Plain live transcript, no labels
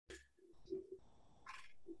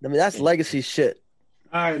I mean, that's legacy shit.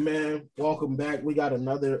 All right, man. Welcome back. We got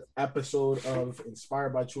another episode of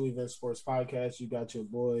Inspired by True Event Sports Podcast. You got your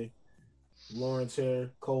boy Lawrence here,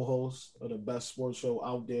 co-host of the best sports show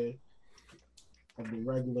out there, of the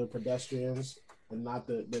regular pedestrians and not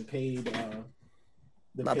the paid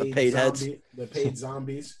Not the paid heads, the paid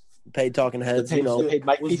zombies. paid talking heads. The paid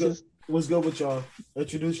mic What's pieces. good? What's good with y'all?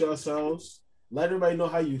 Introduce yourselves. Let everybody know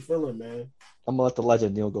how you feeling, man. I'm gonna let the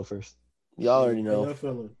legend Neil go first. Y'all already How y'all know.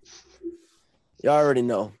 feeling? Y'all already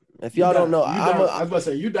know. If y'all don't know, I was about to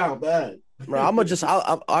say you down bad. I'm gonna just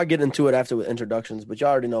I'll get into it after with introductions, but y'all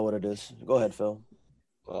already know what it is. Go ahead, Phil.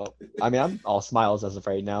 Well, I mean, I'm all smiles as of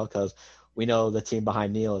right now because we know the team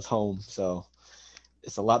behind Neil is home, so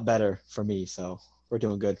it's a lot better for me. So we're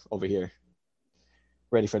doing good over here.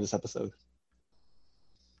 Ready for this episode.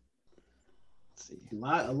 Let's see.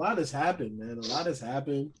 A lot has happened, man. A lot has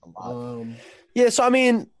happened. Yeah, so I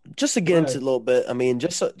mean, just to get into Right. it a little bit, I mean,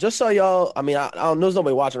 just so y'all, I mean, I don't know, there's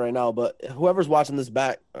nobody watching right now, but whoever's watching this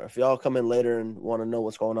back, or if y'all come in later and want to know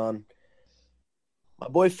what's going on, my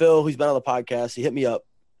boy Phil, who's been on the podcast, he hit me up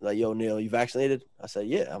like, "Yo, Neil, you vaccinated?" I said,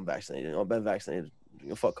 "Yeah, I'm vaccinated. I've been vaccinated.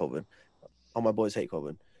 Fuck COVID. All my boys hate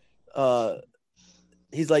COVID."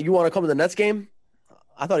 He's like, "You want to come to the Nets game?"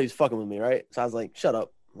 I thought he was fucking with me, right? So I was like, "Shut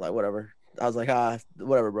up." I'm like, whatever. I was like,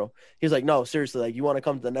 whatever, bro. He was like, "No, seriously, like, you want to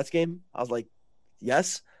come to the Nets game?" I was like,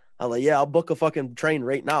 "Yes." I'm like, "Yeah, I'll book a fucking train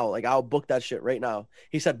right now. Like, I'll book that shit right now."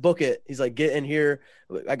 He said, "Book it." He's like, "Get in here.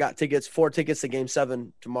 I got tickets, 4 tickets to Game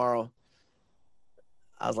 7 tomorrow."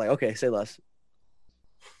 I was like, "Okay, say less."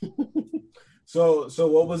 So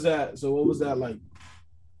what was that? So what was that like?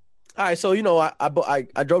 All right, so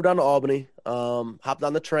I drove down to Albany, hopped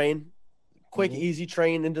on the train, quick, easy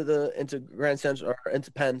train into Grand Central or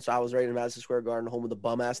into Penn. So I was right in Madison Square Garden, home of the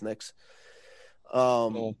bum ass Knicks.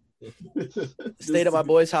 Stayed at my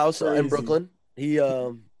boy's house in Brooklyn. He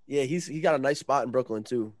he got a nice spot in Brooklyn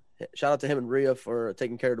too. Shout out to him and Rhea for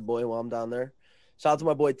taking care of the boy while I'm down there. Shout out to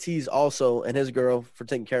my boy Tease also and his girl for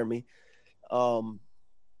taking care of me.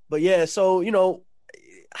 But yeah, so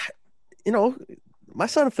my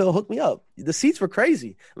son Phil hooked me up. The seats were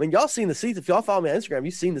crazy. I mean, y'all seen the seats. If y'all follow me on Instagram,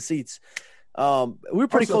 you've seen the seats. We were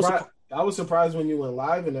pretty close. I was surprised when you went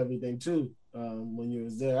live and everything too. When you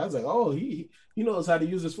was there, I was like, "Oh, he knows how to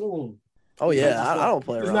use his phone." Oh yeah, I don't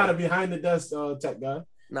play around. He's not a behind the desk tech guy.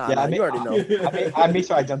 Nah, you already know. I made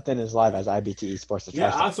sure I jumped in his live as IBTE Sports.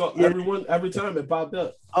 Yeah, I saw every time it popped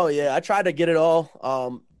up. Oh yeah, I tried to get it all.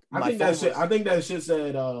 I think that shit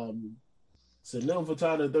said Sunil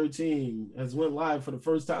Furtada 13 has went live for the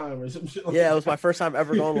first time or some shit. Yeah, it was my first time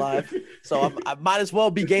ever going live, so I might as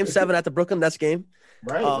well be Game 7 at the Brooklyn Nets game.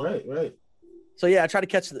 Right. So yeah, I tried to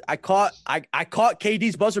catch. I caught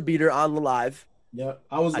KD's buzzer beater on the live. Yeah,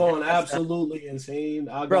 I was going absolutely insane.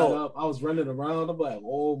 I got up, I was running around. I'm like,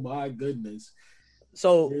 oh my goodness.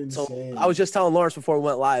 So I was just telling Lawrence before we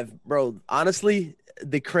went live, bro. Honestly,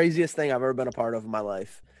 the craziest thing I've ever been a part of in my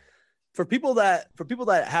life. For people that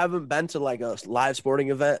haven't been to like a live sporting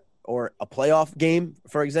event or a playoff game,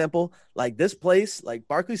 for example, like this place, like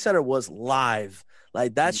Barclays Center was live.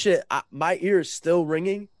 Like that shit, my ears still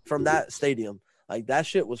ringing from that stadium. Like that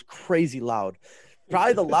shit was crazy loud.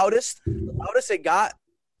 Probably the loudest it got.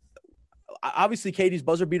 Obviously, KD's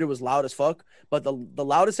buzzer beater was loud as fuck, but the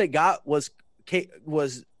loudest it got was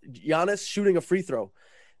Giannis shooting a free throw.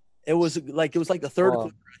 It was like the third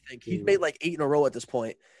quarter, I think. He's made like 8 in a row at this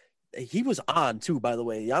point. He was on too, by the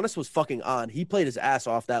way. Giannis was fucking on. He played his ass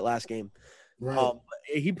off that last game. Right.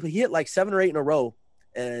 He hit like 7 or 8 in a row,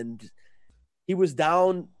 and he was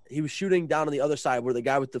down. He was shooting down on the other side where the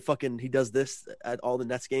guy with the fucking he does this at all the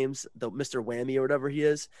Nets games, the Mr. Whammy or whatever he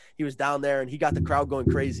is. He was down there and he got the crowd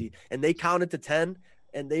going crazy. And they counted to 10,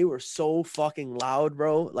 and they were so fucking loud,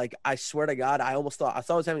 bro. Like I swear to God, I thought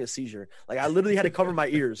I was having a seizure. Like I literally had to cover my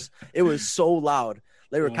ears. It was so loud.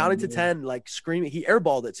 They were counting to 10, like screaming. He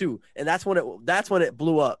airballed it too, and that's when it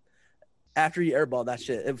blew up. After he airballed that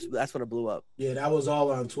shit, that's when it blew up. Yeah, that was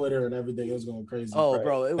all on Twitter and everything. It was going crazy. Oh,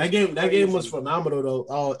 bro, that game was phenomenal though.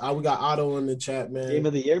 Oh, we got Otto in the chat, man. Game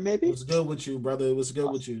of the year, maybe. It was good with you, brother. It was good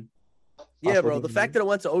with you. Yeah, bro. The fact that it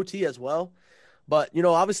went to OT as well, but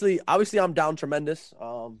obviously, I'm down tremendous.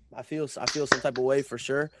 I feel some type of way for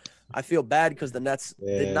sure. I feel bad because the Nets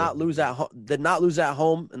did not lose at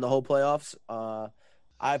home in the whole playoffs.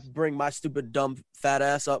 I bring my stupid, dumb, fat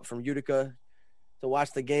ass up from Utica to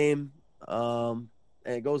watch the game. And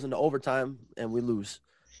it goes into overtime and we lose.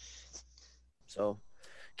 So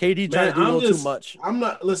KD trying to do a little too much. I'm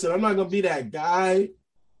not gonna be that guy,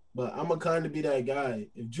 but I'm gonna kind of be that guy.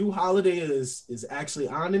 If Drew Holiday is actually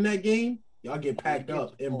on in that game, y'all get packed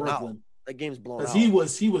up in Brooklyn. That game's blown Because out.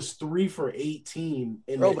 he was 3 for 18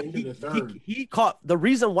 in Bro, the but end of the third. he caught the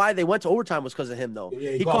reason why they went to overtime was because of him though.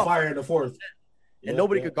 Yeah, he He caught caught fire in the fourth. and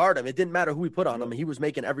nobody could guard him. It didn't matter who he put on him. He was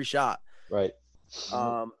making every shot. Right.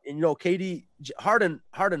 And KD Harden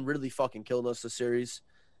really fucking killed us this series.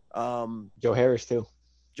 Joe Harris too.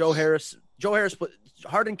 Joe Harris put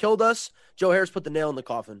Harden killed us. Joe Harris put the nail in the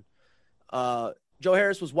coffin. Joe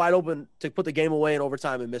Harris was wide open to put the game away in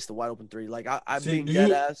overtime and missed the wide open three. Like I'm being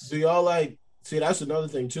dead ass. Do y'all see? That's another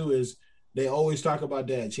thing too. Is they always talk about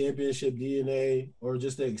that championship DNA or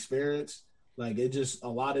just the experience. Like it just a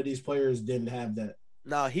lot of these players didn't have that.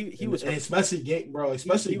 No, he was hurt. Especially game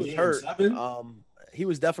 7. He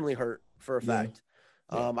was definitely hurt for a fact.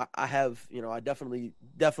 Yeah. I definitely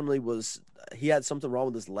was. He had something wrong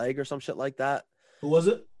with his leg or some shit like that. Who was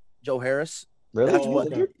it? Joe Harris.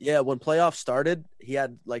 Really? Yeah, when playoffs started, he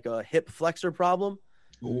had like a hip flexor problem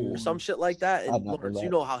or some shit like that. And Lawrence, you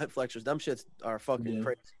know how hip flexors, them shits are fucking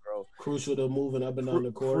crazy, bro. Crucial to moving up and down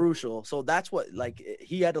the court. Crucial. So that's what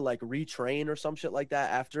he had to retrain or some shit like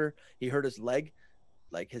that after he hurt his leg,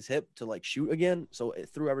 like his hip to shoot again. So it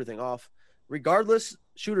threw everything off. Regardless,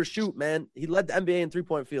 shoot or shoot, man. He led the NBA in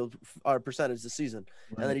 3-point field percentage this season,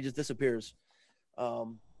 and then he just disappears.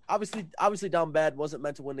 Obviously down bad, wasn't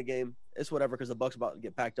meant to win the game. It's whatever because the Bucks about to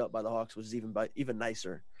get packed up by the Hawks, which is even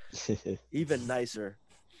nicer, even nicer.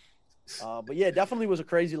 But yeah, definitely was a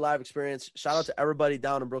crazy live experience. Shout out to everybody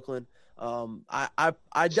down in Brooklyn. I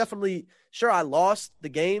definitely I lost the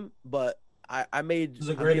game, but I made it was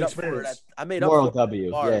a great experience. I made up for it.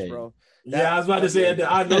 W, bars, bro. I was about to say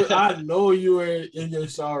that. I know you were in your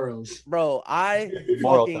sorrows, bro. I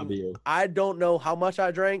don't know how much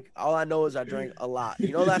I drank. All I know is I drank a lot. You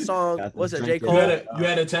know that song? What's it? J. Cole. You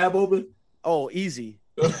had a tab open? Oh, easy.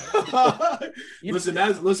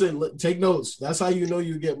 Listen. Take notes. That's how you know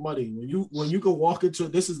you get money when you can walk into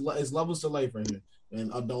this is levels to life right here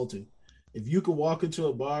and adulting. If you could walk into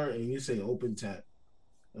a bar and you say open tap,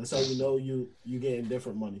 that's how you know you getting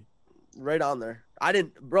different money. Right on there. I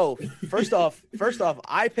didn't, bro. First off,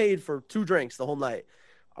 I paid for 2 drinks the whole night.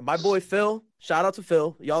 My boy Phil, shout out to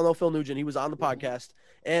Phil. Y'all know Phil Nugent. He was on the podcast,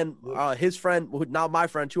 and his friend, now my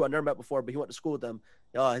friend too. I never met before, but he went to school with them.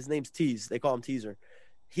 His name's Tease. They call him Teaser.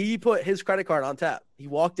 He put his credit card on tap. He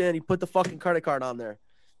walked in. He put the fucking credit card on there,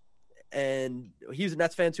 and he's a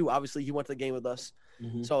Nets fan too. Obviously, he went to the game with us,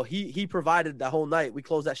 so he provided the whole night. We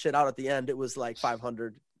closed that shit out at the end. It was like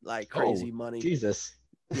 $500, crazy money. Jesus.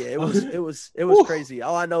 Yeah, it was crazy.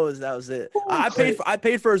 All I know is that was it. I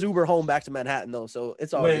paid for his Uber home back to Manhattan though, so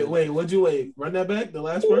it's all good. Wait, run that back? The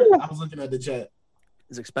last part? I was looking at the chat.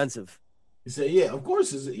 It's expensive. He said, "Yeah, of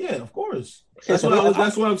course. Of course." That's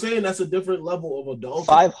what I'm saying. That's a different level of adult.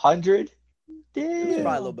 500. Damn. It was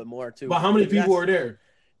probably a little bit more too. But how many people were there?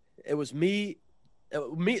 It was me.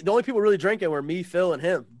 The only people really drinking were me, Phil, and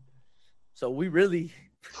him. So we really.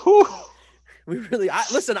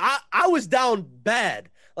 I was down bad.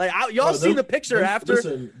 Y'all seen the picture after?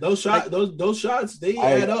 Listen, those shots, they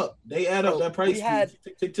add up. They add up. That price.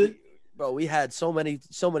 Tick. Bro, we had so many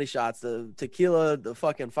shots. The tequila, the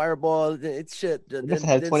fucking fireball, it's shit. You must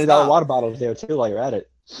have had $20 water bottles there too while you're at it.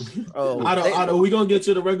 Oh, I don't. We gonna get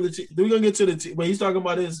to the regular. We gonna get to the. When he's talking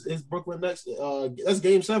about his Brooklyn Nets. That's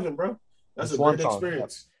Game 7, bro. That's a great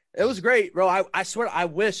experience. It was great, bro. I swear, I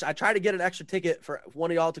wish I tried to get an extra ticket for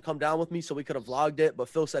one of y'all to come down with me so we could have vlogged it. But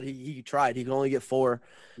Phil said he tried. He could only get 4.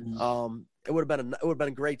 It would have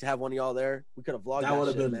been great to have one of y'all there. We could have vlogged that.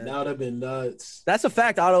 That would have been nuts. That's a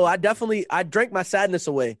fact, Otto. I drank my sadness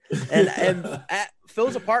away. And at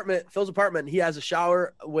Phil's apartment, he has a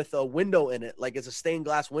shower with a window in it, like it's a stained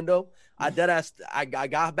glass window. I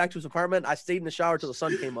got back to his apartment. I stayed in the shower till the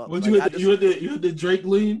sun came up. You had the Drake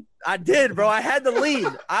lean? I did, bro. I had to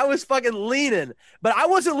lean. I was fucking leaning, but I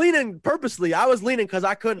wasn't leaning purposely. I was leaning because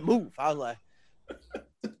I couldn't move. I was like,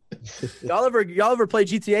 y'all ever play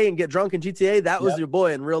GTA and get drunk in GTA? That was your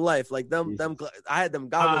boy in real life. Like them. I had them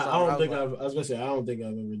goggles on. I don't think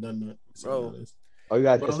I've ever done that, bro. Oh, you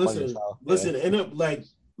got listen. End up like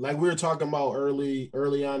we were talking about early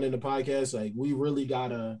on in the podcast. Like we really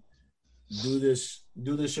gotta do this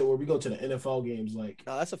shit where we go to the NFL games. Like,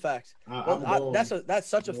 no, that's a fact. That's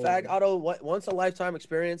such a fact. Otto, once a lifetime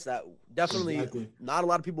experience that definitely not a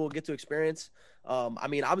lot of people will get to experience. I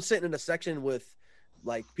mean, I was sitting in a section with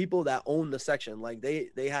like people that own the section. Like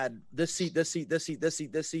they had this seat.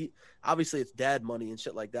 Obviously, it's dad money and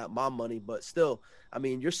shit like that, mom money, but still, I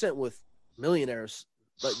mean, you're sitting with millionaires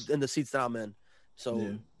like in the seats that I'm in.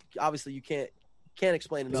 So obviously, you can't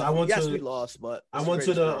explain enough. We lost, but I went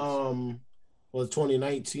to the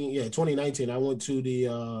 2019. Yeah, 2019. I went to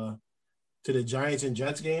the to the Giants and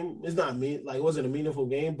Jets game. It's not mean like it wasn't a meaningful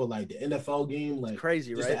game, but like the NFL game, like It's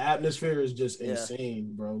crazy, just right? the atmosphere is just Yeah.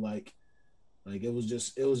 insane, bro. Like it was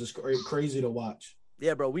just crazy to watch.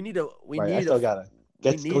 Yeah, bro. We I need still a gotta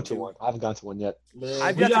we go need to one. I haven't gone to one yet. Man,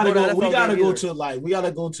 I've we got to gotta go to go. We NFL gotta game go either. to like we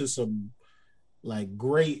gotta go to some like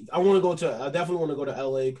great. I definitely want to go to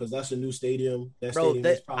LA because that's a new stadium. That bro. stadium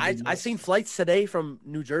is probably I nuts. seen flights today from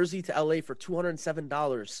New Jersey to LA for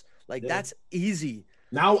 $207. Like Yeah. that's easy.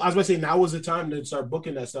 Now I was gonna say now was the time to start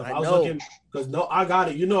booking that stuff. I I was know. looking because I got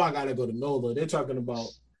it. You know I gotta go to NOLA. They're talking about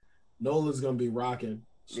NOLA's gonna be rocking.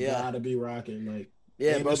 So Yeah. gotta be rocking. Like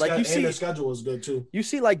Yeah, and bro. the Like you see, the schedule is good too. you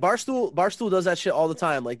see, like Barstool does that shit all the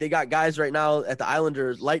time. Like they got guys right now at the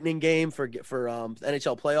Islanders Lightning game for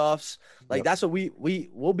NHL playoffs. Like Yep. that's what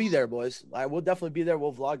we'll be there, boys. We'll definitely be there.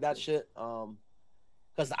 We'll vlog that shit.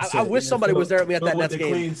 Because I wish somebody was there with me at that Nets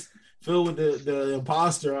game. Phil with the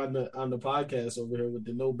imposter on the podcast over here with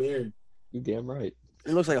the no beard. You damn right.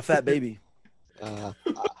 He looks like a fat baby,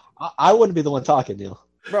 I wouldn't be the one talking, Neil.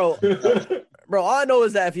 bro. Bro, all I know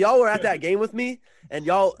is that if y'all were at that game with me and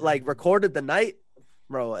y'all like recorded the night,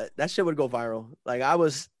 bro, that shit would go viral. Like I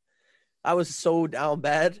was so down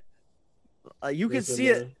bad. Like you could see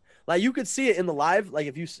it. Like you could see it in the live. Like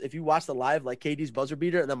if you watch the live, like KD's buzzer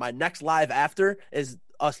beater, and then my next live after is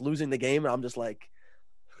us losing the game, and I'm just like,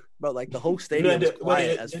 bro, like the whole stadium is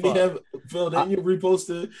quiet as fuck. Phil, then you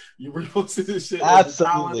reposted this shit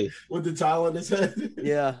Absolutely. with the towel on his head.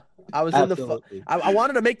 Yeah, I was Absolutely. in the. I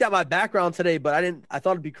wanted to make that my background today, but I didn't. I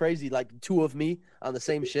thought it'd be crazy, like two of me on the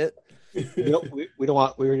same shit. We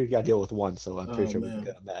already got to deal with one, so I'm pretty sure we're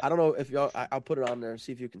good on that. I don't know if y'all. I'll put it on there and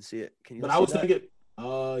see if you can see it. Can you? But I was thinking, yeah,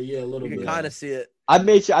 a little you bit. can kind of see it. I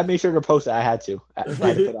made sure to post it. I had to. I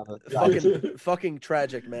had to put on the Fucking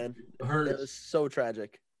tragic, man. It was so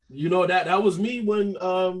tragic. You know that was me when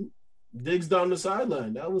Diggs down the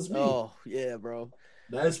sideline. That was me. Oh yeah, bro.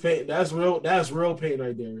 That's pain. That's real pain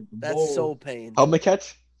right there. That's so pain. Helmet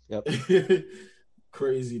catch. Yep.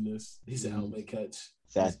 Craziness. He said helmet catch.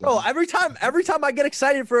 Sadness. Bro, every time I get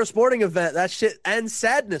excited for a sporting event, that shit ends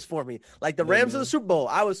sadness for me. Like the Rams of the Super Bowl,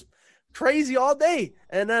 I was crazy all day,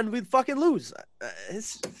 and then we'd fucking lose.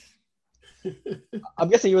 I'm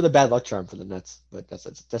guessing you were the bad luck charm for the Nets, but that's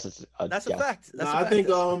a fact. I think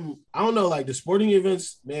I don't know, like the sporting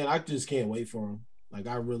events, man. I just can't wait for them. Like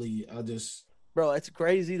bro, it's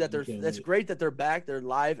crazy that it's great that they're back, they're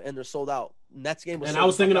live, and they're sold out. Nets game was. I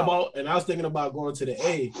was thinking about going to the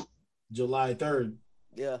A, July 3rd.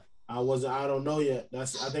 Yeah. I don't know yet. I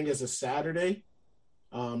think it's a Saturday.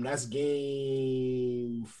 That's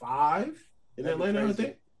game 5 in Atlanta, I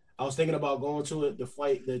think. I was thinking about going to it.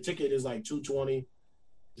 The ticket is like $220.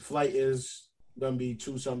 The flight is gonna be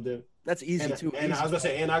 $2 something. That's easy too. And I was gonna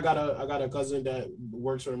say, and I got a cousin that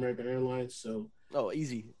works for American Airlines, so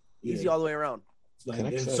easy all the way around. So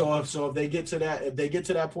if they get to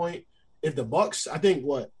that point, if the Bucks, I think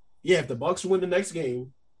if the Bucks win the next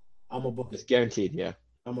game, I'm gonna book it. It's guaranteed, yeah.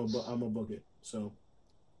 I'm gonna book it. So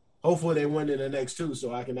hopefully they win in the next 2,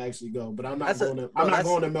 so I can actually go. But I'm not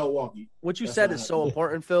going to Milwaukee. What you said is so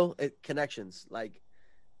important, Phil. Connections. Like,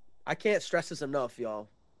 I can't stress this enough, y'all.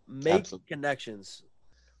 Make connections.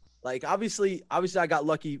 Like, obviously, I got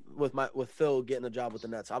lucky with Phil getting a job with the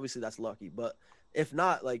Nets. Obviously, that's lucky. But if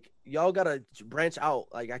not, like, y'all gotta branch out.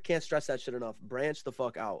 Like, I can't stress that shit enough. Branch the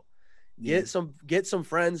fuck out. Get some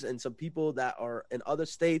friends and some people that are in other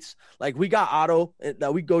states. Like we got Otto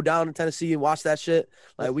that we go down to Tennessee and watch that shit.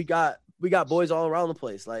 Like we got boys all around the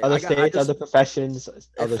place. Like other states, other professions,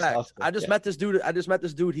 other stuff. I just met this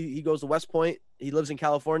dude. He goes to West Point. He lives in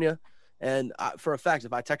California. And for a fact,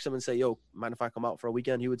 if I text him and say, "Yo, mind if I come out for a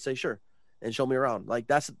weekend?" he would say, "Sure," and show me around. Like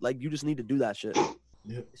that's like you just need to do that shit.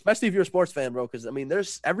 Yep. Especially if you're a sports fan, bro. Because I mean,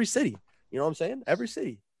 there's every city. You know what I'm saying? Every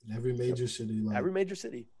city. Every major city. Like... Every major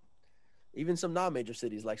city. Even some non-major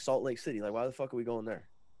cities like Salt Lake City. Like, why the fuck are we going there?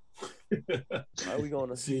 Why are we going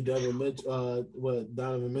to see Donovan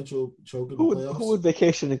Mitchell choking the playoffs? Who would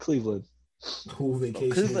vacation in Cleveland? Who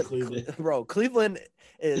vacation in Cleveland? Bro, Cleveland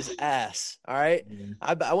is ass. All right.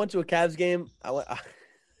 Mm-hmm. I went to a Cavs game.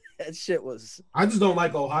 That shit was. I just don't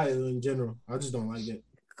like Ohio in general. I just don't like it.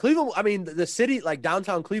 Cleveland. I mean, the city, like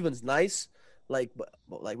downtown Cleveland's nice. Like, but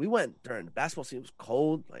like we went during the basketball season. It was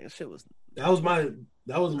cold. Like that shit was. That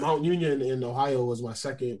was Mount Union in Ohio was my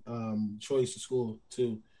second choice of school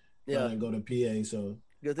too. Yeah, and go to PA. So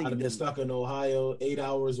I'd have been stuck in Ohio, 8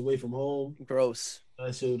 hours away from home. Gross.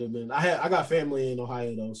 That should have been. I got family in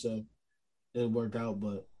Ohio though, so it worked out.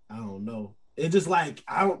 But I don't know. It just like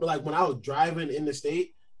I don't like when I was driving in the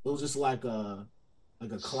state. It was just like a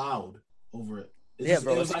cloud over it. It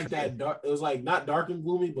was like that dark. It was like not dark and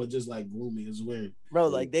gloomy, but just like gloomy. It's weird, bro.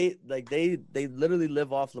 Like they literally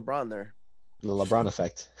live off LeBron there. The LeBron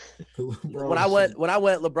effect. When I went,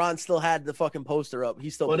 LeBron still had the fucking poster up. He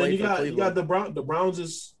still played for Cleveland. You got the Browns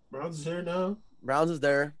is here now. Browns is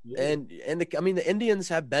there, and the Indians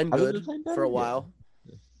have been good for a while.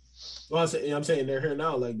 Well, I'm saying they're here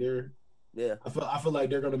now. Like they're. Yeah. I feel like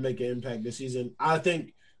they're gonna make an impact this season. I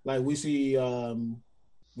think like we see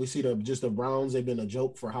the Browns. They've been a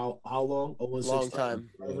joke for how long? Long time.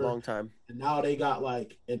 And now they got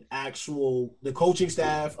like an actual the coaching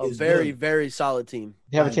staff is very good. Very solid team.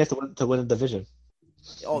 They have a chance to win the division.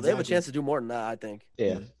 Oh, exactly. They have a chance to do more than that, I think.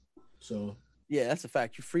 Yeah. So. Yeah, that's a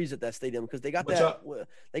fact. You freeze at that stadium because they got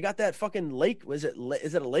that fucking lake. Is it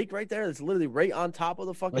a lake right there? It's literally right on top of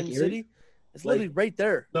the fucking city. It's literally right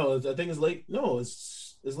there. No, I think it's Lake. No,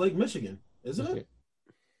 it's Lake Michigan, isn't it?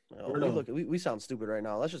 Oh, we sound stupid right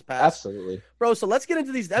now. Let's just pass. Absolutely, bro. So let's get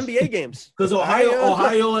into these NBA games because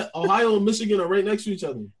Ohio, and Michigan are right next to each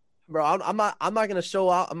other. Bro, I'm not gonna show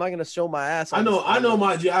out. I'm not gonna show my ass. I know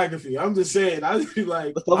my geography. I'm just saying. I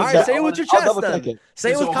like. All right, say it with your chest then.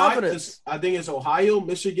 Say it with confidence. I think it's Ohio,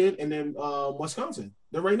 Michigan, and then Wisconsin.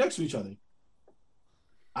 They're right next to each other.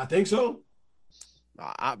 I think so.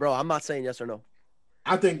 Bro, I'm not saying yes or no.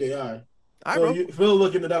 I think they are. All right, bro. Phil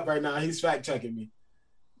looking it up right now. He's fact checking me.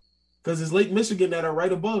 Because it's Lake Michigan that are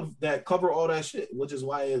right above that cover all that shit, which is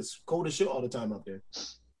why it's cold as shit all the time up there.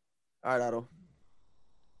 All right, Otto.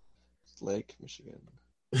 Lake Michigan.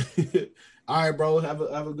 All right, bro. Have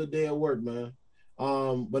a good day at work, man.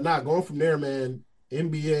 But not going from there, man.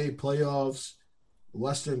 NBA playoffs,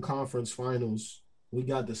 Western Conference Finals. We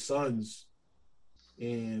got the Suns,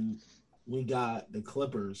 and we got the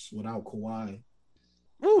Clippers without Kawhi.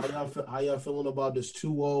 How y'all feeling about this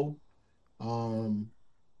 2-0?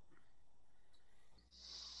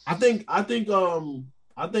 I think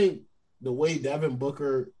the way Devin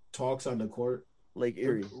Booker talks on the court. Lake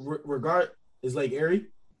Erie. Is Lake Erie?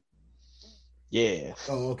 Yeah.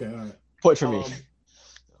 Oh, okay. All right. Point for me.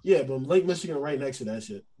 Yeah, but Lake Michigan right next to that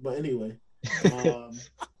shit. But anyway,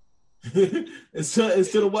 it's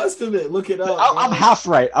to the west of it. Look it up. I'm half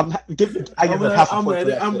right. I'm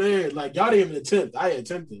there. Like y'all didn't even attempt. I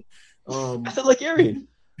attempted. I said Lake Erie.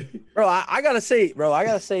 Bro, I gotta say,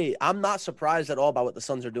 I'm not surprised at all by what the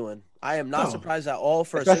Suns are doing. I am not surprised at all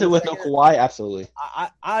especially with no Kawhi. Absolutely.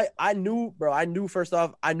 I knew first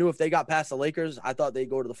off, if they got past the Lakers, I thought they'd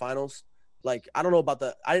go to the finals. Like I didn't know about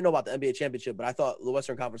the NBA championship, but I thought the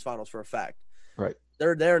Western Conference Finals for a fact. Right.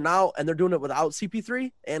 They're there now, and they're doing it without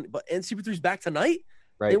CP3, and CP3's back tonight.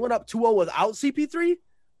 Right. They went up 2-0 without CP3.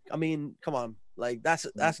 I mean, come on, like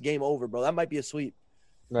that's game over, bro. That might be a sweep.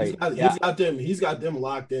 Right. He's got them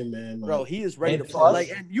locked in, man. Like, bro, he is ready to play. Like,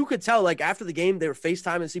 and you could tell, like after the game, they were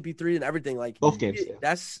FaceTiming CP3 and everything. Like both games.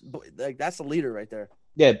 That's the leader right there.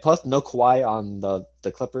 Yeah. Plus, no Kawhi on the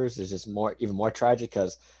Clippers is just even more tragic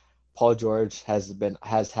because Paul George has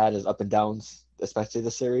had his up and downs, especially the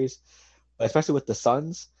series, but especially with the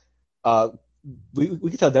Suns. We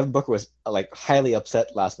could tell Devin Booker was like highly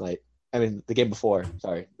upset last night. I mean, the game before.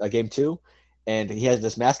 Sorry, game 2, and he has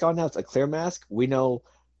this mask on now. It's a clear mask. We know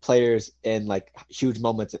players in like huge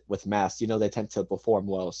moments with masks, they tend to perform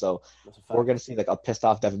well. So we're going to see like a pissed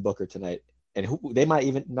off Devin Booker tonight, and they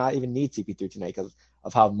might not even need CP3 tonight because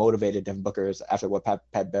of how motivated Devin Booker is after what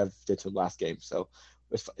Pat Bev did to him last game. So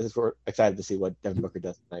we're excited to see what Devin Booker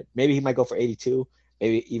does tonight. Maybe he might go for 82,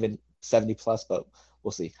 maybe even 70 plus, but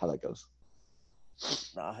we'll see how that goes.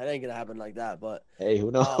 Nah, it ain't gonna happen like that. But hey,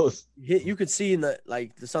 who knows? You could see in the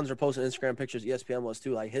Suns are posting Instagram pictures. ESPN was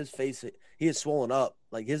too. Like his face, he is swollen up.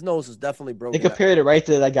 Like his nose is definitely broken. They compared it right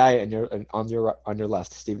to that guy on your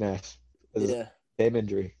left, Steve Nash. Yeah, same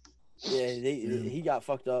injury. Yeah, he got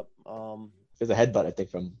fucked up. There's a headbutt, I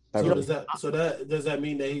think, from. So does that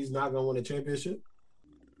mean that he's not gonna win a championship?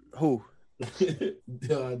 Who?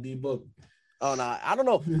 D Book. Oh no, I don't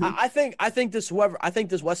know. I think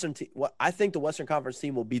the Western Conference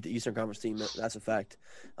team will beat the Eastern Conference team. That's a fact.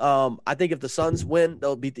 I think if the Suns win,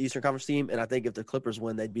 they'll beat the Eastern Conference team, and I think if the Clippers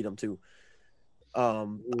win, they'd beat them too. I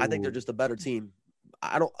think they're just a better team.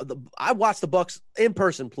 I watched the Bucks in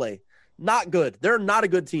person play. Not good. They're not a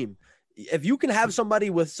good team. If you can have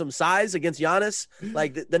somebody with some size against Giannis,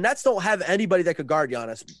 like the Nets don't have anybody that could guard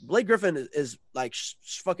Giannis. Blake Griffin is like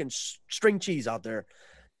fucking string cheese out there.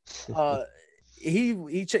 He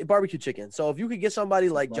barbecue chicken. So if you could get somebody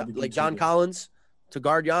like John Collins to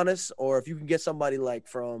guard Giannis, or if you can get somebody like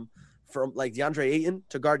from like DeAndre Ayton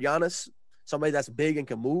to guard Giannis, somebody that's big and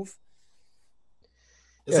can move.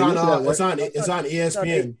 It's on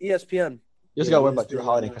ESPN. ESPN. You just got to worry about Drew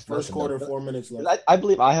Holiday and Chris First Middleton, quarter, though. 4 minutes left.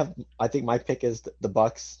 I think my pick is the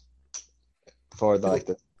Bucks for all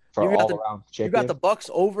around champion. You got the Bucks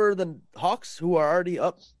over the Hawks, who are already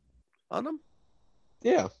up on them.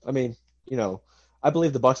 Yeah, I mean, I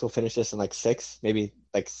believe the Bucks will finish this in like 6, maybe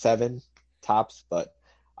like 7 tops, but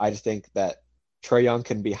I just think that Trae Young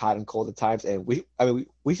can be hot and cold at times, and we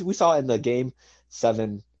saw in the game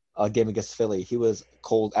 7 game against Philly, he was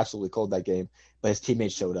cold, absolutely cold that game, but his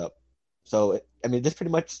teammates showed up. So this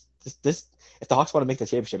pretty much this if the Hawks want to make the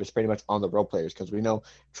championship, it's pretty much on the role players because we know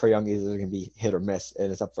Trae Young is going to be hit or miss,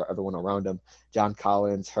 and it's up for everyone around him. John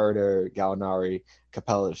Collins, Herter, Gallinari,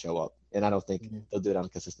 Capella to show up, and I don't think they'll do it on a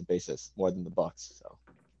consistent basis more than the Bucks. So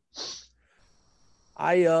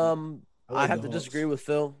I have to disagree with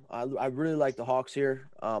Phil. I really like the Hawks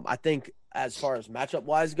here. I think as far as matchup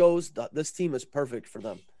wise goes, this team is perfect for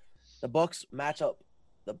them. The Bucks match up,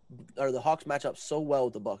 the Hawks match up so well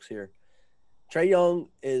with the Bucks here. Trae Young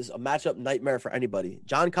is a matchup nightmare for anybody.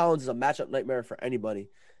 John Collins is a matchup nightmare for anybody.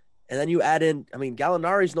 And then you add in,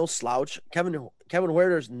 Gallinari's no slouch. Kevin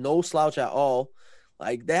Huerter's no slouch at all.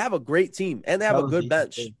 Like, they have a great team, and they have a good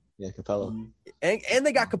bench. Yeah, Capella. And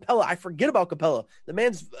they got Capella. I forget about Capella. The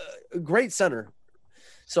man's a great center.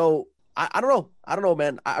 So, I don't know. I don't know,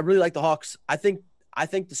 man. I really like the Hawks. I think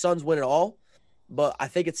the Suns win it all, but I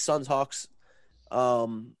think it's Suns-Hawks.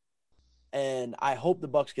 And I hope the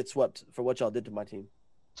Bucks get swept for what y'all did to my team.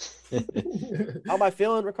 How am I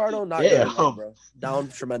feeling, Ricardo? Not good, bro. Down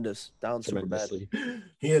tremendous. Down super bad.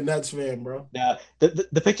 He a Nets fan, bro. Yeah.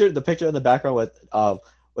 The picture in the background with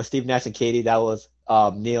Steve Nash and Katie, that was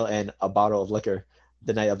Neil and a bottle of liquor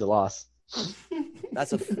the night of the loss.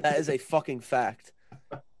 That is a fucking fact.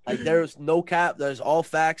 Like, there's no cap. There's all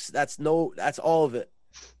facts. That's all of it.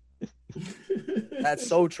 That's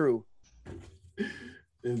so true.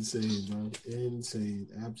 Insane, bro. Insane.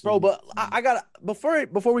 Absolutely. Bro, but I got before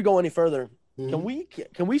we go any further, can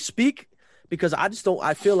we speak, because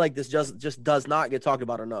I feel like this just does not get talked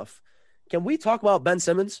about enough. Can we talk about Ben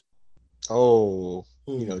Simmons? Oh,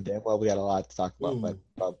 damn well we got a lot to talk about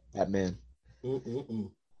that man.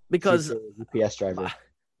 Because UPS driver.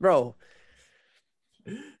 Bro.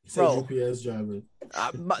 UPS driver.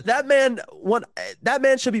 That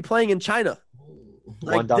man should be playing in China.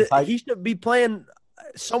 Like, he should be playing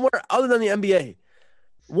somewhere other than the NBA.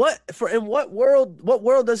 In what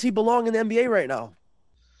world does he belong in the NBA right now?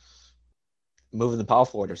 Moving the power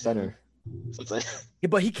forward or center. Yeah,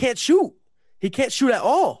 but he can't shoot. He can't shoot at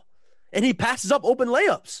all. And he passes up open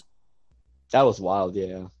layups. That was wild,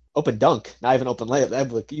 yeah. Open dunk, not even open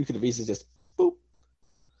layup. You could have easily just boop.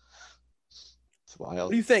 It's wild.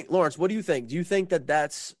 What do you think, Lawrence? What do you think? Do you think that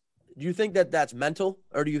that's mental,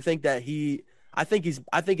 or do you think that I think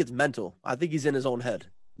it's mental. I think he's in his own head.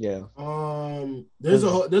 Yeah. There's a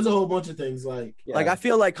whole bunch of things like I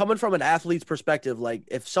feel like, coming from an athlete's perspective, like,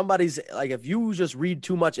 if you just read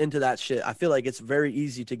too much into that shit, I feel like it's very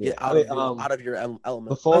easy to get out of your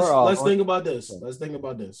element. Let's think about this.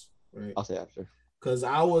 Right. I'll say after. Because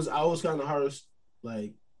I was kind of harsh,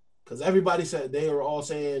 like, because everybody said, they were all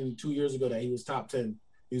saying 2 years ago that he was top 10.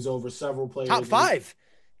 He was over several players. Top 5.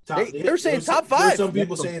 They're saying top 5. There's some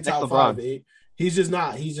people saying top 5. He's just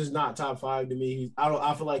not top 5 to me.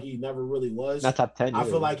 I feel like he never really was. Not top 10. I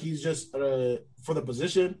feel like he's just for the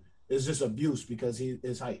position is just abuse because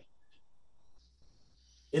his height.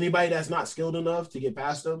 Anybody that's not skilled enough to get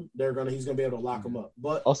past him, he's gonna be able to lock him up.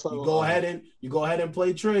 But also, you go ahead and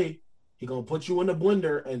play Trae. He's gonna put you in the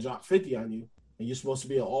blender and drop 50 on you, and you're supposed to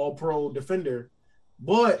be an all-pro defender.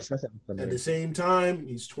 But at the same time,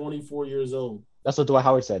 he's 24 years old. That's what Dwight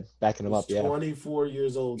Howard said, backing him up. Yeah, 24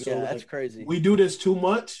 years old. So that's crazy. We do this too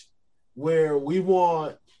much, where we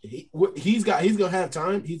want he's gonna have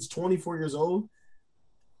time. He's 24 years old.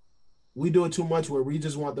 We do it too much where we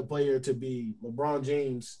just want the player to be LeBron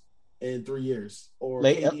James in 3 years or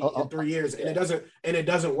KD in 3 years, and it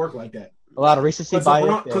doesn't work like that. A lot of recency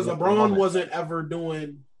bias because LeBron wasn't ever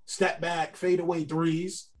doing step back fadeaway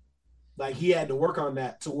threes. Like, he had to work on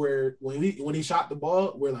that to where when he shot the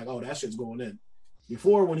ball, we're like, oh, that shit's going in.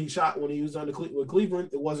 Before, when he was with Cleveland,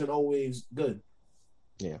 it wasn't always good.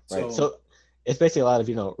 Yeah, right. So it's basically a lot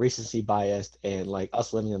of, recency biased and like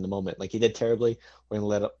us living in the moment. Like, he did terribly. We're gonna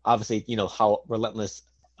let him, obviously, how relentless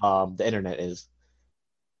the internet is.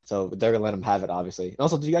 So they're gonna let him have it, obviously. And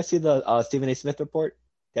also, did you guys see the Stephen A. Smith report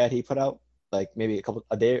that he put out like maybe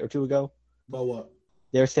a day or two ago? About what?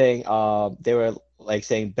 They were saying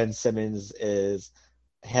saying Ben Simmons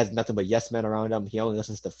has nothing but yes men around him. He only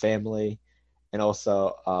listens to family, and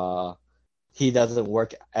also he doesn't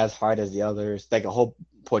work as hard as the others. Like, a whole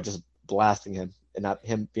point just blasting him and not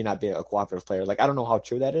being a cooperative player. Like, I don't know how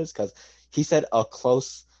true that is because he said a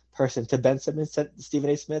close person to Ben Simmons said Stephen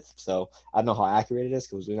A. Smith. So I don't know how accurate it is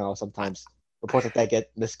because we know sometimes reports like that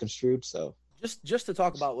get misconstrued. So just to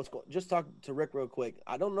talk about just talk to Rick real quick.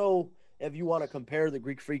 I don't know if you want to compare the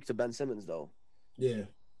Greek Freak to Ben Simmons though. Yeah.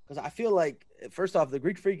 Because I feel like, first off, the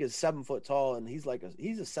Greek Freak is 7 foot tall, and he's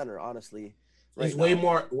a center, honestly. He's way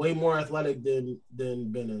more athletic than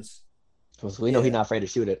Ben is. Because we know he's not afraid to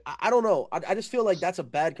shoot it. I don't know. I just feel like that's a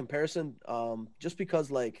bad comparison. Just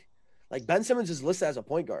because like Ben Simmons is listed as a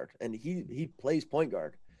point guard, and he plays point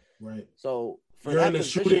guard. Right. So you're in a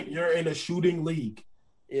shooting league.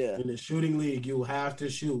 Yeah. In the shooting league, you have to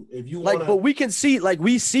shoot. If you but we can see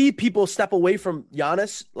we see people step away from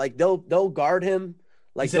Giannis. Like they'll guard him.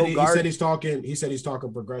 Like he said he's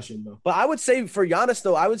talking progression though. But I would say for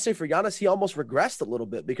Giannis, he almost regressed a little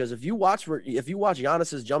bit because if you watch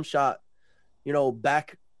Giannis's jump shot,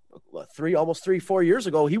 back 4 years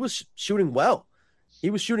ago, he was shooting well. He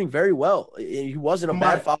was shooting very well. He wasn't a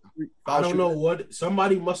bad foul. I don't know what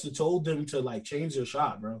somebody must have told them to change their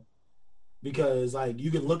shot, bro. Because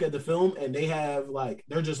you can look at the film and they have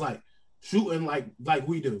they're just shooting like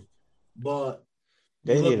we do, but.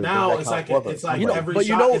 Look now, it's like every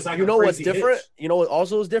shot is like a what's crazy different? hitch. You know what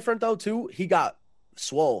also is different though too? He got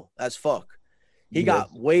swole as fuck. He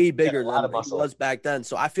got way bigger than he was back then.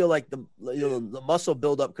 So I feel like the muscle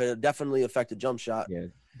buildup could have definitely affected jump shot. Yeah,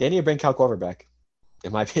 they need to bring Kyle Korver back,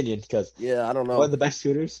 in my opinion, because I don't know, one of the best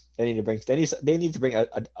shooters. They need to bring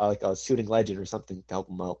a shooting legend or something to help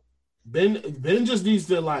him out. Ben just needs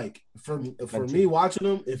to for me watching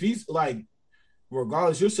him. If he's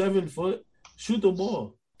regardless, you're 7 foot. Shoot the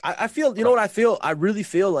ball. I feel, what I feel? I really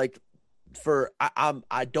feel like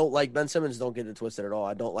I don't like Ben Simmons. Don't get it twisted at all.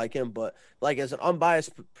 I don't like him. But as an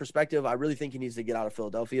unbiased perspective, I really think he needs to get out of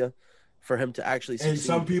Philadelphia for him to actually succeed. And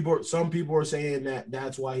some people are saying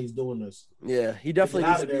that's why he's doing this. Yeah, he definitely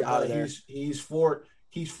needs to be out of there. He's 4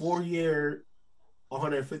 year,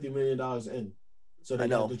 $150 million in. So they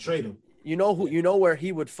have to trade him. You know where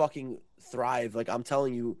he would fucking thrive. I'm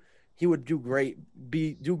telling you, he would do great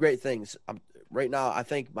things. Right now, I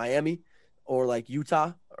think Miami or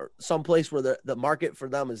Utah or someplace where the market for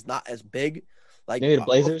them is not as big. Maybe the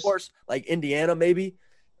Blazers, of course, Indiana, maybe.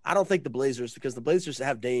 I don't think the Blazers because the Blazers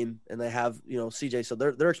have Dame and they have CJ, so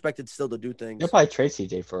they're expected still to do things. They'll probably trade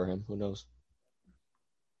CJ for him. Who knows?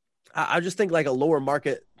 I just think a lower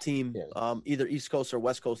market team, either East Coast or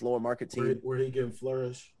West Coast lower market team, where he can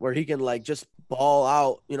flourish, where he can just ball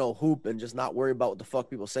out, hoop and just not worry about what the fuck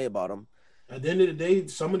people say about him. At the end of the day,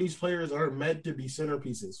 some of these players aren't meant to be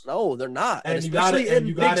centerpieces. No, they're not. And especially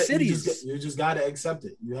in big cities. You just got to accept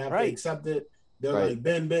it. You have to accept it. They're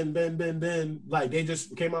Ben. They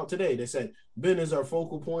just came out today. They said, Ben is our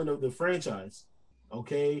focal point of the franchise.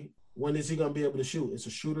 Okay? When is he going to be able to shoot? It's a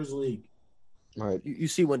shooter's league. Right. You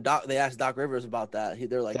see when they asked Doc Rivers about that,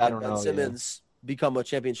 they're like, "Can Ben Simmons become a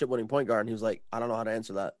championship-winning point guard?" And he was like, "I don't know how to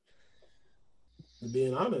answer that."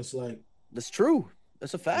 Being honest, that's true.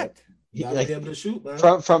 That's a fact. You gotta be able to shoot,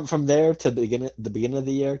 man. From there to the beginning of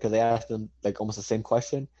the year, because they asked him almost the same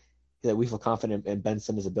question. He said, "We feel confident in Ben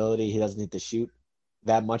Simmons' ability. He doesn't need to shoot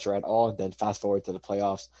that much or at all." And then fast forward to the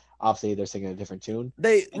playoffs, obviously they're singing a different tune.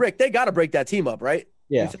 They got to break that team up, right?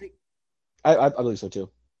 Yeah, I believe so too.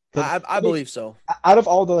 I believe so. Out of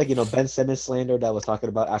all the Ben Simmons slander that was talking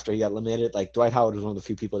about after he got eliminated, Dwight Howard was one of the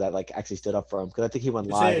few people that actually stood up for him because I think he went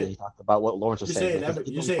live and he talked about what Lawrence was saying.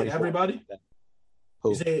 You're saying everybody?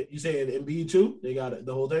 Who? You saying Embiid too? They got it,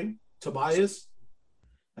 the whole thing. Tobias,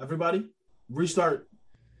 everybody, restart.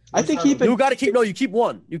 I think you got to keep. No, you keep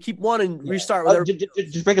one. You keep one and restart.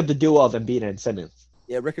 Just break up the duo of Embiid and Simmons.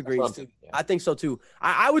 Yeah, Rick agrees too. Yeah. I think so too.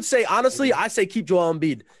 I would say honestly, I say keep Joel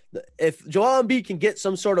Embiid. If Joel Embiid can get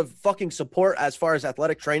some sort of fucking support as far as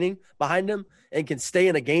athletic training behind him and can stay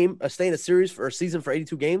in a series for a season for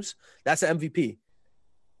 82 games, that's an MVP.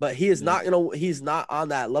 But he is not he's not on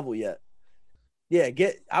that level yet. Yeah,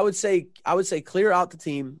 I would say clear out the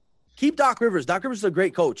team. Keep Doc Rivers. Doc Rivers is a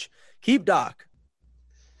great coach. Keep Doc.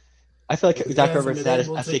 I feel like Doc Rivers had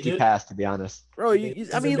a sticky pass, to be honest. Bro,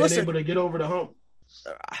 listen. Able to get over the hump.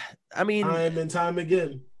 Time and time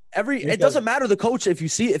again. It doesn't matter the coach if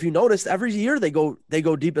you noticed every year they go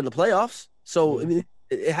deep in the playoffs. So I mean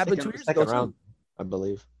it happened 2 years ago round, I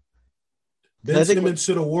believe. Ben Simmons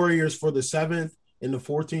to the Warriors for the 7th and the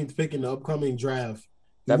 14th pick in the upcoming draft.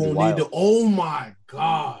 That'd be wild. Oh my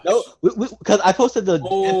god! No, because I posted the.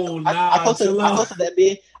 I posted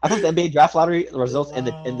the NBA draft lottery results in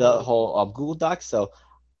the whole Google Docs. So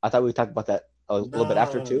I thought we would talk about that a little bit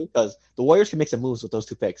after too, because the Warriors can make some moves with those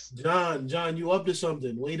two picks. John, you up to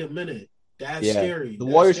something? Wait a minute. That's scary. The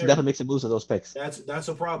Warriors can definitely make some moves with those picks. That's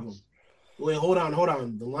a problem. Wait, hold on.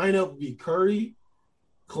 The lineup would be Curry,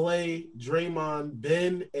 Clay, Draymond,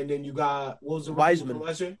 Ben, and then you got what was the Wiseman?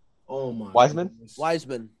 Last year? Oh my Wiseman? goodness.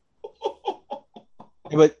 Wiseman.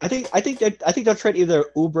 Yeah, but I think they'll trade either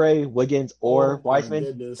Oubre, Wiggins, or Wiseman.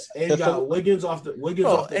 Goodness. And you got Wiggins off the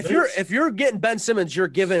bench. If you're getting Ben Simmons, you're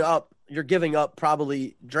giving up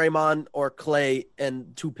probably Draymond or Clay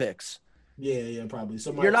and 2 picks. Yeah, probably.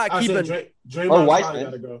 You're not keeping Draymond or Wiseman.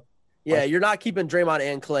 Gotta go. Yeah, you're not keeping Draymond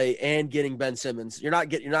and Clay and getting Ben Simmons. You're not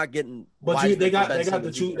getting. But they got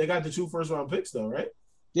the 2 first round picks though, right?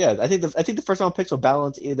 Yeah, I think the first round picks will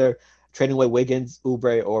balance either trading away Wiggins,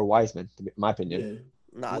 Oubre, or Wiseman. In my opinion. Yeah.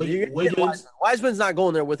 Nah, Wiseman's not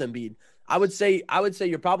going there with Embiid. I would say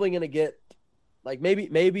you're probably going to get like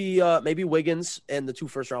maybe Wiggins and the 2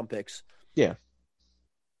 first round picks. Yeah.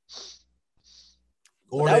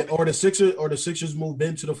 Or the Sixers move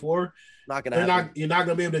Ben to the floor. Not going to happen. You're not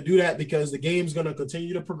going to be able to do that because the game's going to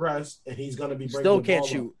continue to progress and he's going to be still can't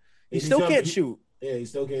shoot. He still can't shoot. Yeah, he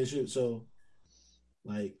still can't shoot. So,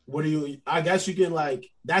 like, I guess you can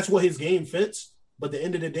that's what his game fits. But at the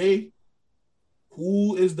end of the day,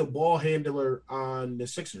 who is the ball handler on the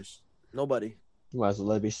Sixers? Nobody. Might as well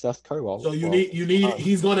let it be Steph Curry. So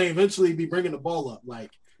he's gonna eventually be bringing the ball up.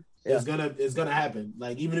 It's gonna happen.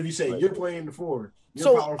 Like even if you say you're playing the forward,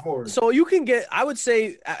 power forward. So you can get, I would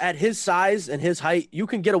say at his size and his height, you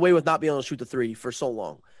can get away with not being able to shoot the 3 for so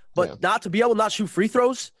long. But not to be able to not shoot free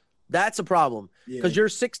throws, that's a problem. Because you're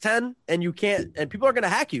 6'10" and you can't, and people are gonna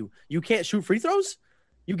hack you. You can't shoot free throws.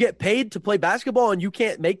 You get paid to play basketball and you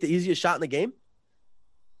can't make the easiest shot in the game.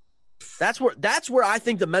 That's where I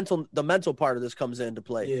think the mental part of this comes into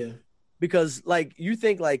play. Yeah. Because you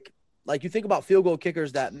think about field goal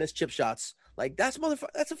kickers that miss chip shots. That's what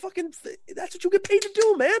you get paid to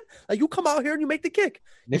do, man. Like you come out here and you make the kick.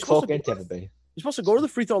 Nick Folk and Tampa Bay. You're supposed to go to the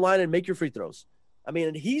free throw line and make your free throws. I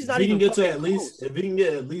mean, he's not even if he can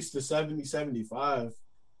get at least to 70, 75.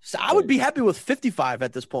 So I would be happy with 55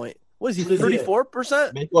 at this point. What is he,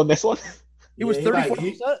 34%? Make one, miss one. He was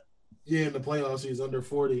 34%. Yeah, in the playoffs, he's under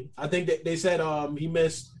 40. I think that they said he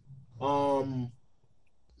missed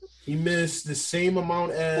the same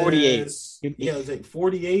amount as 48. It was like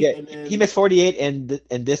 48. Yeah, and then, he missed 48 in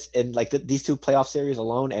these 2 playoff series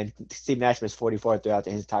alone, and Steve Nash missed 44 throughout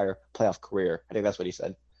his entire playoff career. I think that's what he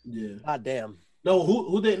said. Yeah. God damn. No,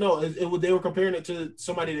 who didn't know? They were comparing it to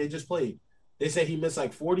somebody they just played. They said he missed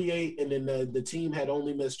 48, and then the team had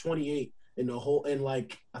only missed 28 in the whole. And I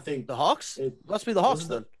think the Hawks. It must be the Hawks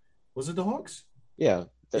then. Was it the Hawks? Yeah.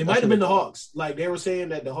 It might have been the Hawks. They were saying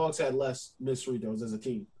that the Hawks had less missed free throws as a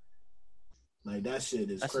team. That shit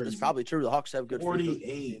is crazy. That's probably true. The Hawks have good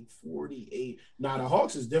 48. Nah, the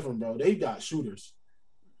Hawks is different, bro. They got shooters.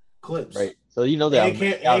 Clips. Right. So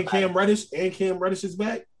that. And Cam Reddish is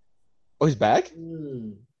back. Oh, he's back?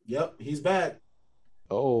 Yep, he's back.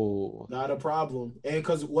 Oh. Not a problem. And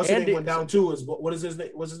because what's his name went down too is what is his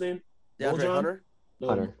name? What's his name? DeAndre Hunter? No.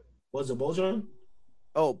 Hunter. Was it Bojan?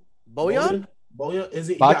 Oh, Bojan? Bojan? Is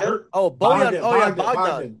he got hurt? Oh, Bojan.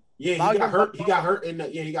 Bogdan. Yeah, he got hurt. He got hurt in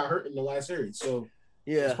the last series. So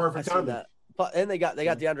it's perfect timing. And they got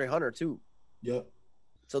DeAndre Hunter too. Yep.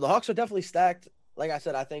 So the Hawks are definitely stacked. Like I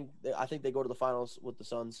said, I think they go to the finals with the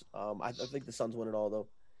Suns. I think the Suns win it all though.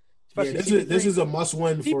 Especially this is a must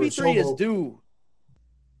win for CP3 is due.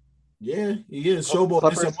 Yeah, he is. Showboat.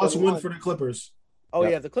 It's a must win for the Clippers. Oh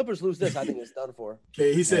yeah, if the Clippers lose this, I think it's done for.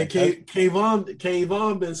 Okay, he said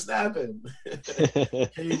Kayvon been snapping.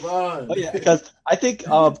 Kayvon. Oh yeah, because I think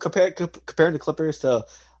comparing the Clippers to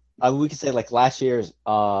we could say last year's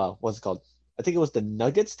what's it called? I think it was the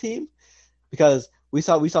Nuggets team, because we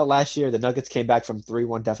saw last year the Nuggets came back from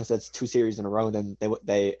 3-1 deficits 2 series in a row, and then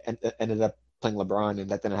they ended up playing LeBron, and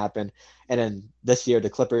that didn't happen. And then this year the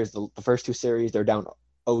Clippers, the first 2 series they're down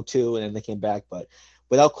 0-2, and then they came back, but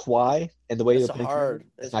without Kawhi and the way it's hard.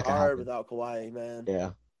 It's hard without Kawhi, man.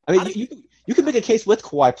 Yeah, I mean, you can make a case with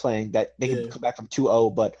Kawhi playing that they can come back from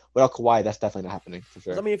 2-0, but without Kawhi, that's definitely not happening for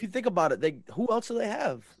sure. I mean, if you think about it, who else do they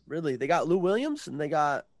have? Really, they got Lou Williams, and they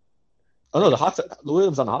got. Oh no, the Hawks. Lou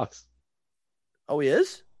Williams on the Hawks. Oh, he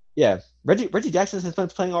is. Yeah, Reggie Jackson has been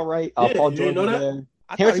playing all right. Paul George.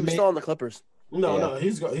 I thought he was still on the Clippers. No,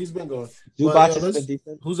 he's been going. Zubac has been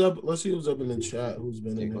decent. Who's up? Let's see who's up in the chat. Who's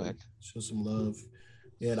been in there? Show some love.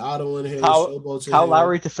 Yeah, Otto in here. Kyle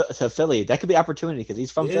Lowry to Philly. That could be opportunity because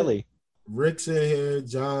he's from Philly. Rick's in here.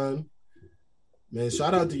 John. Man,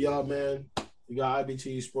 shout out to y'all, man. We got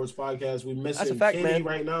IBT Sports Podcast. We missing Kenny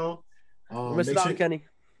right now. We're missing out on Kenny.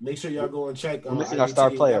 Make sure y'all go and check. We're missing our star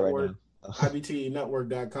player right now.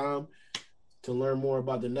 IBTnetwork.com to learn more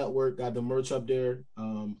about the network. Got the merch up there.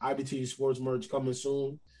 IBT Sports merch coming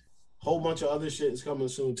soon. Whole bunch of other shit is coming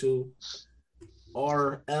soon too.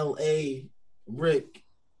 RLA Rick.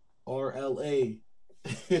 RLA.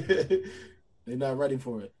 They're not ready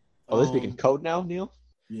for it. Oh, they're speaking code now, Neil?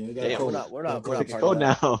 Yeah, we got Damn. code. We're not part Speaking of code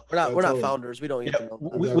that. now. We're not code. founders. We don't get Yeah, to know.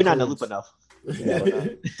 we're not in the loop enough. Yeah,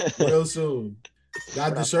 we're not. Real soon.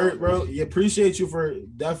 Got the shirt, bro. Yeah, appreciate you for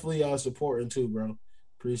definitely supporting too, bro.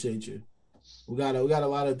 Appreciate you. We got a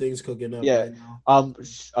lot of things cooking up. Yeah. Right now.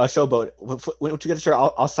 Showboat. When you get the shirt,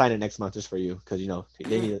 I'll sign it next month just for you because they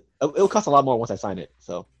need it. It'll cost a lot more once I sign it.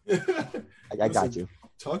 So I got you.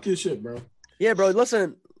 Talk your shit, bro. Yeah, bro.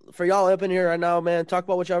 Listen, for y'all up in here right now, man. Talk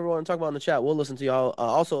about whatever you want to talk about in the chat. We'll listen to y'all.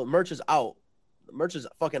 Also, merch is out. The merch is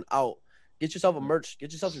fucking out. Get yourself a merch.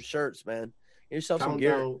 Get yourself some shirts, man. Get yourself some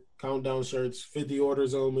gear. Countdown shirts. 50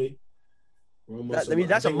 orders only. That's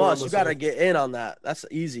a must. You gotta get in on that. That's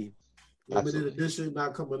easy. Limited edition,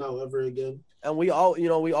 not coming out ever again. And we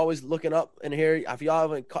always looking up in here. If y'all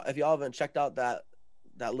haven't checked out that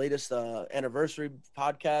latest anniversary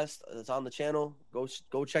podcast that's on the channel,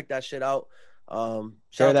 go check that shit out.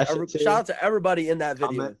 Shout out to everybody in that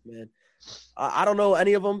video, man. I don't know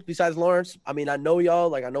any of them besides Lawrence. I mean, I know y'all,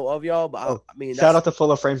 like I know of y'all, but I mean, shout out to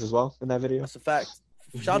Full of Frames as well in that video. That's a fact.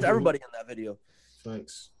 Shout out to everybody in that video.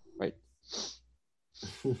 Thanks. Right.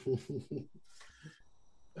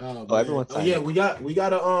 Everyone. Yeah, we got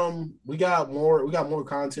more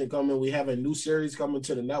content coming. We have a new series coming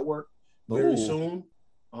to the network very soon.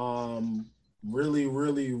 Really,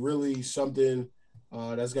 really, really something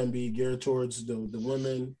that's gonna be geared towards the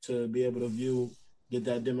women to be able to view, get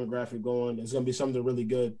that demographic going. It's gonna be something really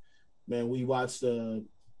good, man. We watched the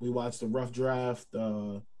rough draft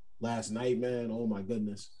last night, man. Oh my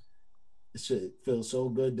goodness. It should feel so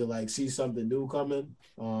good to see something new coming.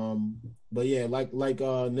 But yeah, like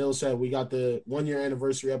Neil said, we got the 1 year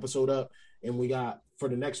anniversary episode up, and we got for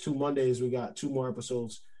the next 2 Mondays, we got 2 more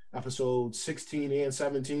episodes. Episode 16 and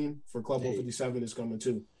 17 for Club 157 is coming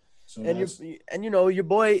too. So your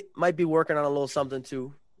boy might be working on a little something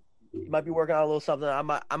too. He might be working on a little something. I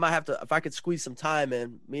might have to, if I could squeeze some time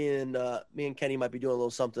in. Me and Kenny might be doing a little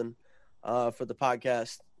something for the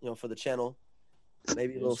podcast, for the channel.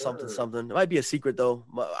 Maybe a little something. It might be a secret though.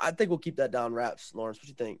 I think we'll keep that down wraps, Lawrence. What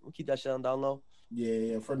you think? We'll keep that shit on down low.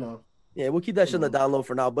 Yeah, for now. Yeah, we'll keep that shit on the down low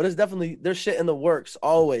for now. But it's definitely there's shit in the works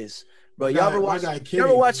always. Bro, you ever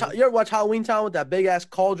watch Halloween Town with that big ass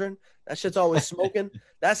cauldron? That shit's always smoking.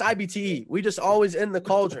 That's IBTE. We just always in the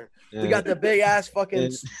cauldron. Yeah. We got the big ass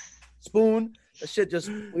fucking spoon. That shit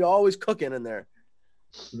we always cooking in there.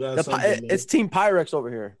 It's Team Pyrex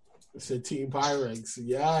over here. It's a Team Pyrex.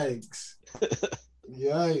 Yikes.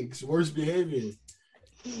 Yikes. Worst behavior.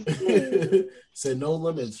 Said no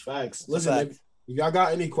limits. Facts. Listen, if y'all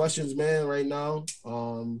got any questions, man, right now.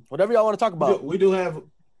 Whatever y'all want to talk about. We do have.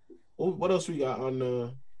 What else we got on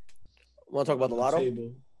the? Want to talk about the lotto?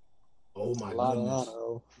 Table? Oh my goodness!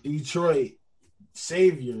 Detroit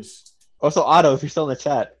Saviors. Also, Otto, if you're still in the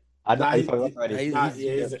chat, I know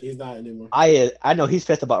he's not anymore. I know he's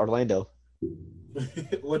pissed about Orlando.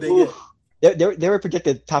 What they get? They were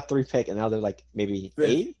predicted top 3 pick, and now they're like maybe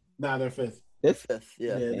 8. Nah, they're 5th. Fifth,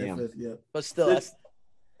 yeah. They're 5th, yeah. But still,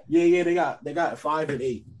 they got 5 and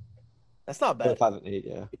 8. That's not bad. 5 and 8,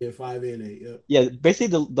 yeah. Yeah, 5 and 8, yeah. Yeah,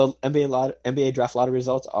 basically the NBA draft lottery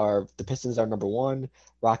results are the Pistons are number 1,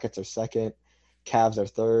 Rockets are 2nd, Cavs are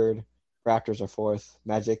 3rd, Raptors are 4th,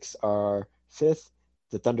 Magics are 5th,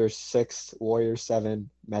 the Thunder 6th, Warriors 7,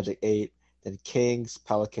 Magic 8, then Kings,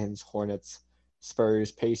 Pelicans, Hornets,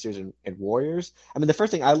 Spurs, Pacers, and Warriors. I mean, the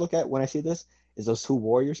first thing I look at when I see this is those 2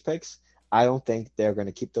 Warriors picks. I don't think they're going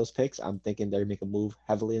to keep those picks. I'm thinking they're going to make a move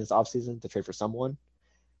heavily in this offseason to trade for someone.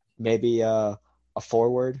 Maybe a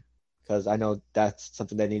forward, because I know that's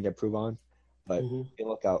something they need to improve on. But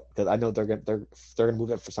look out, because I know they're gonna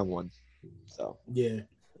move it for someone. So yeah.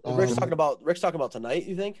 Rick's talking about tonight.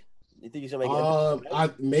 You think he's gonna make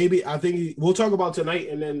it? I think we'll talk about tonight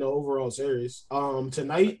and then the overall series.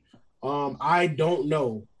 Tonight, I don't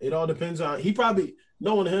know. It all depends on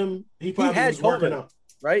knowing him. He had was working out,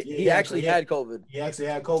 right? Yeah, he actually had COVID. He actually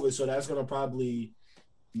had COVID, so that's gonna probably.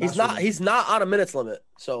 He's not on a minutes limit,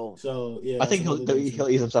 so yeah. I think he'll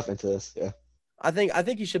ease himself into this. Yeah, I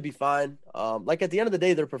think he should be fine. Like at the end of the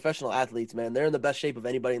day, they're professional athletes, man. They're in the best shape of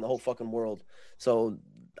anybody in the whole fucking world. So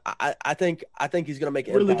I think he's gonna make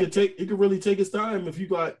it. He could really take his time if you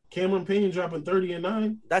got Cameron Payne dropping 30 and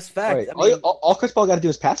 9. That's fact. Right. I mean, all Chris Paul got to do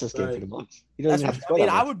is pass this game pretty much. He doesn't have to score.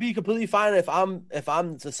 I would be completely fine if I'm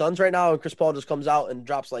the Suns right now and Chris Paul just comes out and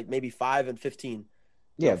drops like maybe 5 and 15.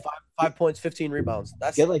 Yeah, 5 points, 15 rebounds.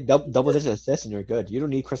 That's get like double digit assists and you're good. You don't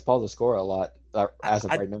need Chris Paul to score a lot as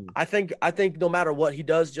of I, right now. I think no matter what he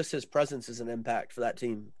does, just his presence is an impact for that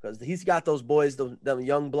team because he's got those boys, them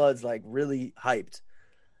young bloods, like really hyped.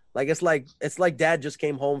 Like it's like dad just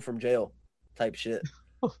came home from jail, type shit.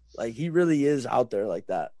 Like he really is out there like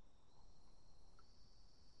that.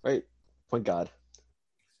 Right, point guard.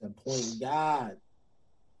 Point guard.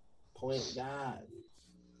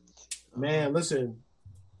 Man, listen,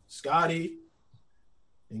 Scotty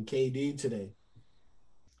and KD today.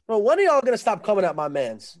 Bro, when are y'all gonna stop coming at my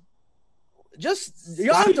man's? Just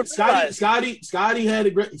y'all have to realize. Scotty had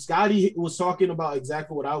a great. Scotty was talking about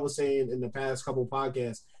exactly what I was saying in the past couple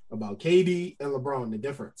podcasts about KD and LeBron.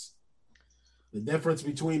 The difference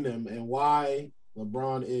between them, and why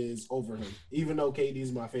LeBron is over him, even though KD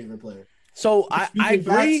is my favorite player. So I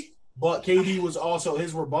agree, facts, but KD was also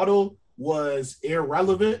his rebuttal was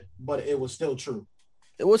irrelevant, but it was still true.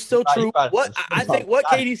 It was still true. I think what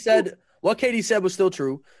KD said was still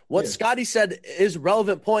true. What Scotty said is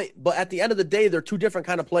relevant point, but at the end of the day, they're two different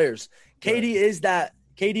kind of players. KD is that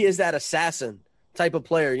assassin type of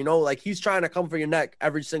player, you know, like he's trying to come for your neck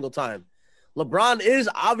every single time. LeBron is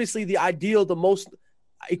obviously the ideal, the most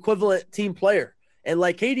equivalent team player. And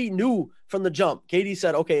like KD knew from the jump, KD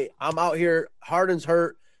said, okay, I'm out here. Harden's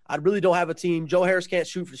hurt. I really don't have a team. Joe Harris can't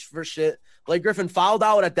shoot for shit. Blake Griffin fouled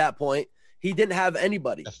out at that point. He didn't have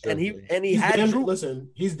anybody, and he had Drew. Listen,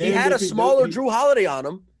 he had a smaller Drew Holiday on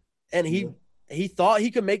him, and he thought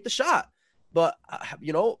he could make the shot. But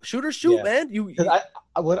you know, shooters shoot, man.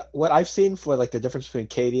 What I've seen for like the difference between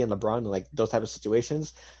KD and LeBron, like those type of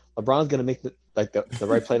situations, LeBron's gonna make the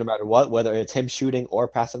right play no matter what, whether it's him shooting or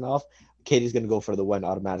passing off. KD's gonna go for the win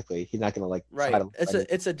automatically. He's not gonna like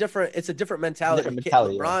It's a different mentality.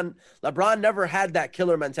 LeBron never had that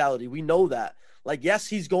killer mentality. We know that. Like, yes,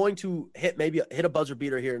 he's going to hit a buzzer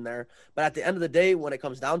beater here and there, but at the end of the day, when it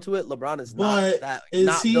comes down to it, LeBron is not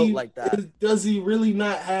built like that. Does he really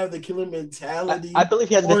not have the killer mentality? I believe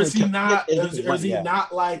he has. Or is he not? Is he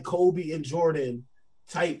not like Kobe and Jordan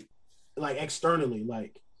type, like externally?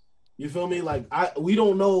 Like, you feel me? Like we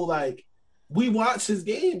don't know. Like, we watch his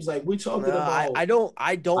games. Like we talking about. I don't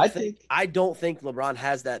think LeBron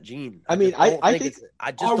has that gene. I mean, I think it's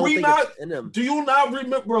in him. Do you not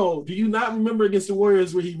remember, bro? Do you not remember against the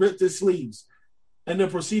Warriors where he ripped his sleeves and then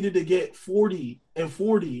proceeded to get 40 and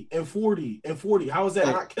 40 and 40 and 40? How is that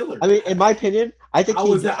not killer? I mean, in my opinion, I think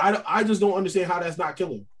I just don't understand how that's not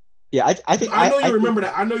killing. Yeah, I think I know you remember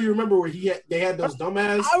that. I know you remember where they had those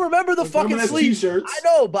dumbass. I remember the fucking sleeves. T-shirts. I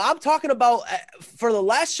know, but I'm talking about for the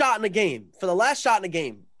last shot in the game.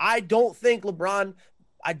 I don't think LeBron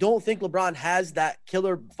has that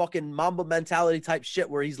killer fucking Mamba mentality type shit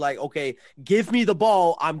where he's like, okay, give me the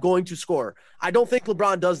ball, I'm going to score. I don't think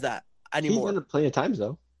LeBron does that anymore. He's done it plenty of times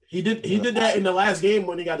though. He did that in the last game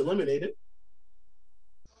when he got eliminated.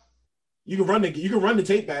 You can run the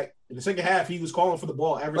tape back. In the second half, he was calling for the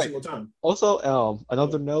ball every single time. Also,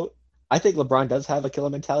 another note, I think LeBron does have a killer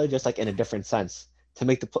mentality, just like in a different sense, to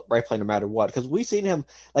make the right play no matter what. Because we've seen him,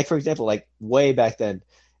 like for example, like way back then,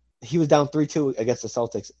 he was down 3-2 against the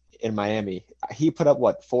Celtics in Miami. He put up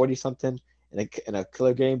 40 something in a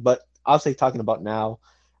killer game. But obviously, talking about now,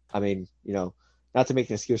 I mean, you know, not to make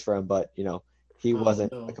an excuse for him, but you know, he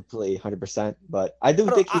wasn't completely 100%. But I do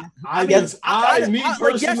think I don't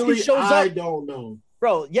know.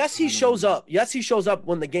 Bro, yes, he shows up. Yes, he shows up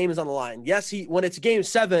when the game is on the line. Yes, when it's game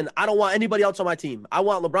 7, I don't want anybody else on my team. I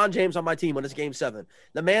want LeBron James on my team when it's game 7.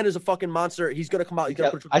 The man is a fucking monster. He's going to come out. He's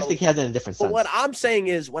gonna I think he has it in a different sense. But what I'm saying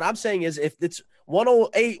is if it's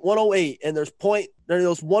 108, and there's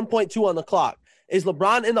 1.2 on the clock, is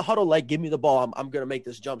LeBron in the huddle like, give me the ball. I'm going to make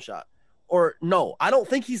this jump shot. Or no, I don't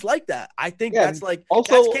think he's like that. I think that's like, that's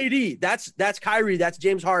KD. That's Kyrie. That's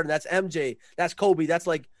James Harden. That's MJ. That's Kobe. That's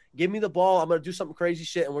like, give me the ball. I'm going to do something crazy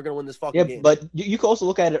shit, and we're going to win this fucking game. But you can also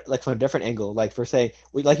look at it like from a different angle. Like for say,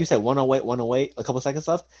 like you said, 108, a couple seconds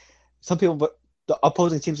left. Some people, but the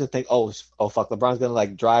opposing teams would think, oh fuck, LeBron's going to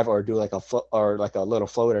like drive or do like a little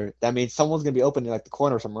floater. That means someone's going to be open in like the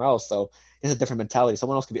corner or somewhere else. So it's a different mentality.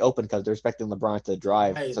 Someone else can be open because they're expecting LeBron to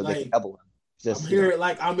drive, so they can double him.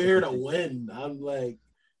 I'm here to win. I'm like,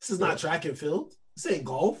 this is not track and field. This ain't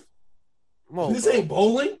golf. This ain't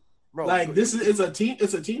bowling. Bro, like this is a team.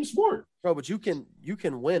 It's a team sport, bro. But you can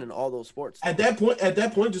win in all those sports. At that point,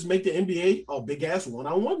 just make the NBA a big ass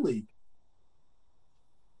 1-on-1 league.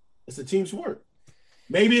 It's a team sport.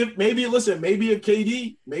 Maybe if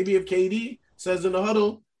KD says in the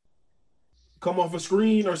huddle, come off a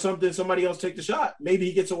screen or something, somebody else take the shot. Maybe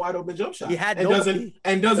he gets a wide open jump shot. He had and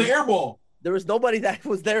doesn't air ball. There was nobody that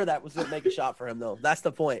was there that was going to make a shot for him, though. That's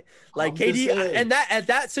the point. Like, I'm KD, just saying. and at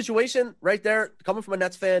that situation right there, coming from a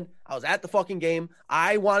Nets fan, I was at the fucking game.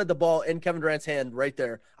 I wanted the ball in Kevin Durant's hand right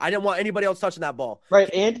there. I didn't want anybody else touching that ball. Right,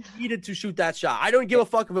 KD and needed to shoot that shot. I don't give a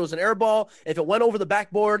fuck if it was an air ball, if it went over the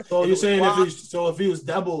backboard. So you're saying blocked. if he was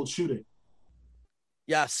double shooting?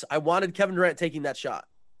 Yes, I wanted Kevin Durant taking that shot.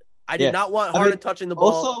 I did not want Harden touching the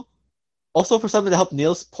ball. Also, for something to help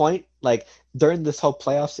Neil's point, like during this whole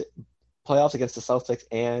playoffs against the Celtics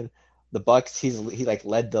and the Bucks, he like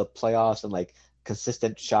led the playoffs and like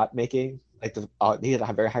consistent shot making. Like he had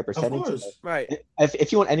a very high percentage. Of course. Right.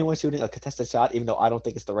 If you want anyone shooting a contested shot, even though I don't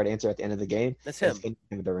think it's the right answer at the end of the game, that's him. It's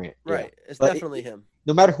Kevin Durant. Right. Yeah. It's but definitely him.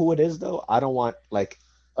 No matter who it is, though, I don't want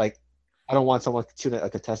I don't want someone shooting a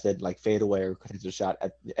contested like fadeaway or contested shot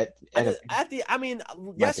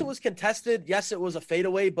yes, it was contested. Yes, it was a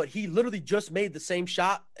fadeaway, but he literally just made the same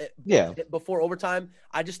shot before overtime.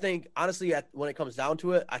 I just think, honestly, when it comes down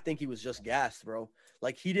to it, I think he was just gassed, bro.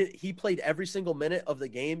 Like he played every single minute of the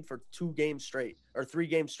game for 2 games straight or 3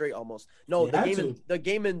 games straight almost. No, the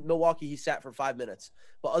game in Milwaukee, he sat for 5 minutes.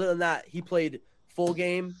 But other than that, he played full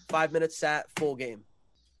game, 5 minutes sat, full game.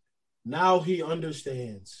 Now he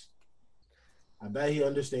understands. I bet he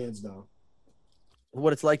understands now.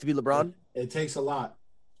 What it's like to be LeBron? It takes a lot.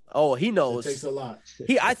 Oh, he knows. It takes a lot.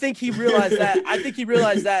 I think he realized that. I think he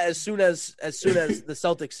realized that as soon as the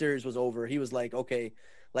Celtics series was over, he was like, okay,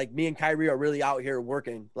 like me and Kyrie are really out here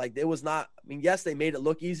working. Like it was not. I mean, yes, they made it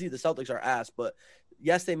look easy. The Celtics are ass, but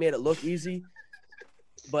yes, they made it look easy.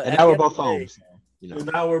 But and now we're both home. And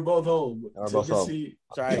now we're both home.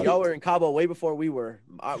 Sorry, y'all were in Cabo way before we were.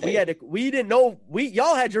 We didn't know.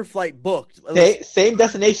 Y'all had your flight booked. Same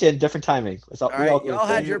destination, different timing. Y'all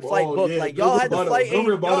had your flight booked. Like y'all had the flight.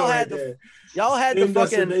 Y'all had the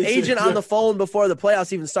fucking agent on the phone before the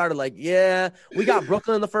playoffs even started. Like, yeah, we got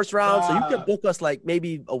Brooklyn in the first round, so you can book us like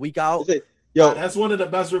maybe a week out. Yo, that's one of the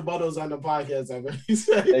best rebuttals on the podcast ever. He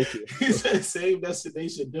said same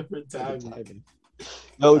destination, different timing.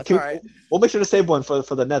 No, we'll make sure to save one for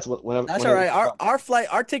the Nets. Whenever, that's all right.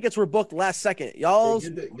 Our tickets were booked last second. Y'all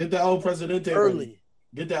get the El Presidente early. Ready.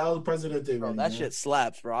 Get the El Presidente bro, ready. That shit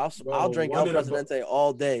slaps, bro. I'll drink El Presidente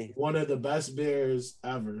all day. One of the best beers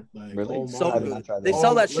ever. Like, really? Oh my so good. They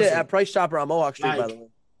sell that shit at Price Chopper on Mohawk Street, by the way.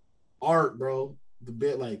 Art, bro. The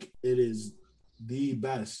bit, like, it is the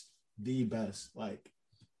best. The best. Like,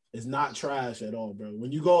 it's not trash at all, bro.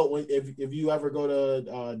 When you go, if you ever go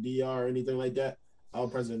to DR or anything like that, El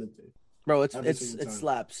Presidente. Bro, it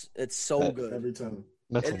slaps. It's so good. Every time.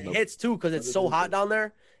 It hits, too, because it's so hot down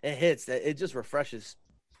there. It hits. It just refreshes.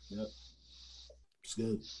 Yep. It's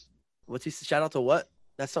good. What's he shout out to what?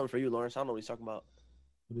 That's something for you, Lawrence. I don't know what he's talking about.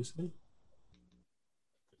 What did he say?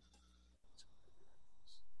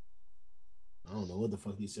 I don't know what the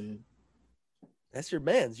fuck he's saying. That's your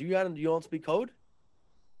man's. You don't speak code?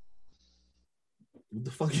 What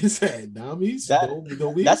the fuck is that? Namis?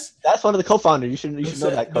 That's one of the co-founders. You should know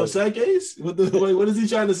that code. What is he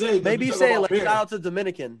trying to say? Maybe he's saying like shout out to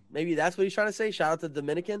Dominican. Maybe that's what he's trying to say. Shout out to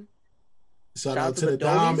Dominican. Shout out to the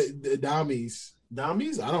Damis.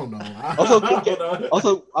 Damis? I don't know. I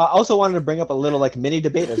also wanted to bring up a little like mini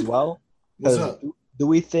debate as well. What's up? Do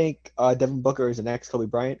we think Devin Booker is the next Kobe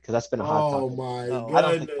Bryant? Because that's been a hot topic. Oh my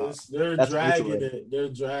goodness! They're dragging it. They're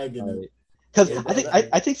dragging it. Because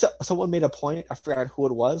I think someone made a point. I forgot who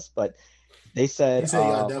it was, but they said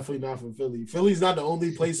 "You're definitely not from Philly. Philly's not the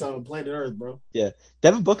only place on planet Earth, bro." Yeah,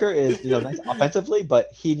 Devin Booker is nice offensively,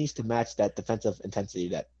 but he needs to match that defensive intensity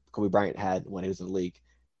that Kobe Bryant had when he was in the league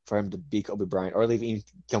for him to be Kobe Bryant, or even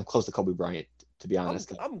come close to Kobe Bryant. To be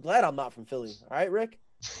honest, I'm glad I'm not from Philly. All right, Rick.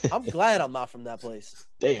 I'm glad I'm not from that place.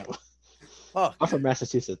 Damn. Oh, I'm from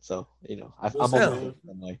Massachusetts, so I'm almost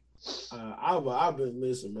that way. I've been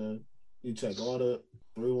listening, man. You check all the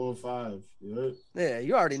 315. You heard? Yeah,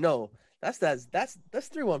 you already know. That's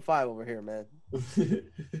 315 over here, man.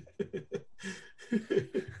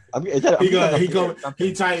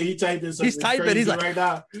 He typed this. He's typing. He's like right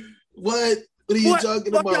now. What are you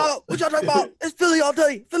talking about? What y'all talking about? It's Philly all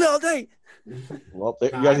day. Philly all day. Well, you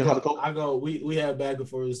guys gonna have a call? I go. We have back and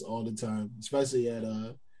forth all the time, especially at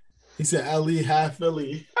He said LE half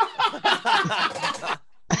Philly.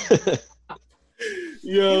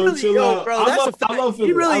 Yo, bro, that's a fact.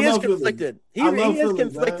 He really is conflicted. He is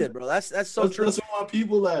conflicted, bro. That's so true. That's where my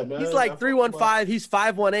people at, man. He's like 315. He's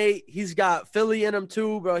 518. He's got Philly in him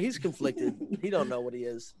too, bro. He's conflicted. He don't know what he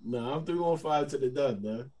is. No, I'm 315 to the done,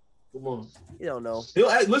 man. Come on. You don't know.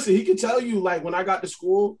 Listen, he can tell you, like, when I got to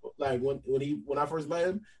school, like when I first met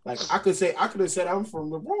him, like I could have said I'm from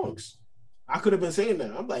the Bronx. I could have been saying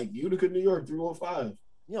that. I'm like Utica, New York, 315.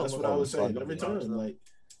 That's what I was saying every time. Like,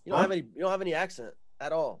 You don't have any. You don't have any accent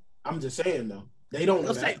at all. I'm just saying though. They don't.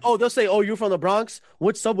 They'll say, "Oh, you're from the Bronx.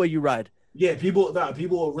 Which subway you ride?" Yeah, people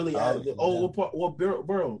will really ask. What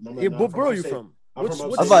borough? What borough you from? I was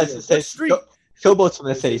about to say street. Showboat's from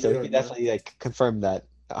the city, so we can definitely like confirm that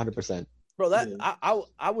 100%. Bro,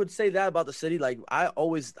 I would say that about the city. Like I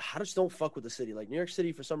just don't fuck with the city. Like New York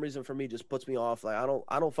City, for some reason, for me, just puts me off. Like I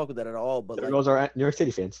don't fuck with that at all. But there goes our New York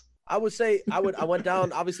City fans. I would say I went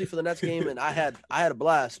down obviously for the Nets game, and I had a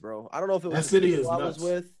blast, bro. I don't know if it was that city is I nuts. was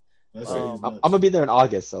with. I'm gonna be there in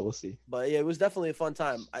August, so we'll see. But yeah, it was definitely a fun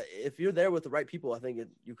time. If you're there with the right people, I think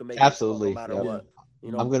you can make absolutely it no matter what.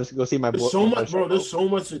 You know, I'm gonna go see my. There's so much, bro. There's so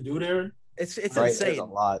much to do there. It's right, insane. a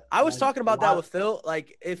lot. I was talking about that with Phil.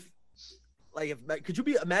 Like if could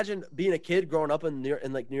you imagine being a kid growing up in New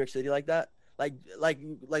York City like that? Like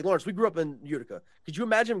Lawrence, we grew up in Utica. Could you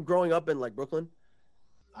imagine growing up in like Brooklyn,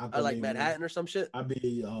 or like Manhattan or some shit? I'd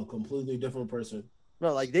be a completely different person.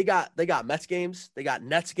 No, like they got Mets games, they got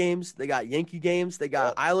Nets games, they got Yankee games, they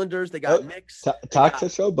got Islanders, they got Knicks. Talk to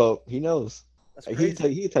Showboat. He knows. He can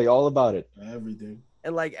tell you all about it. Everything.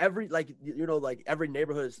 And like every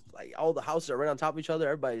neighborhood is like all the houses are right on top of each other.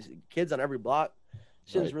 Everybody's kids on every block.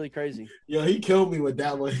 Shit is really crazy. Yo, he killed me with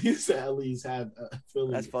that one. He said at least have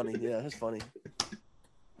Philly. That's funny. Yeah, that's funny.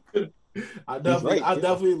 I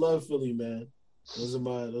definitely love Philly, man. Those are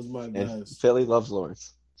my guys. Philly loves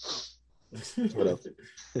Lawrence. What else?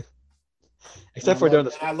 Except for during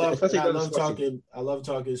the I love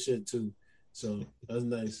talking shit too. So that's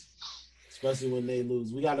nice. Especially when they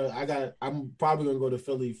lose. I'm probably gonna go to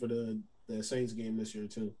Philly for the Saints game this year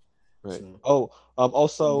too. Right. So,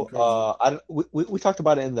 also, we talked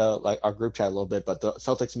about it in our group chat a little bit, but the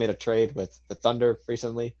Celtics made a trade with the Thunder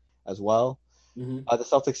recently as well. Mm-hmm. The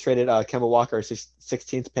Celtics traded Kemba Walker,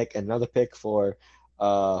 16th pick, and another pick for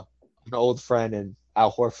an old friend and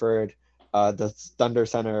Al Horford, the Thunder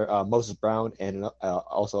center Moses Brown, and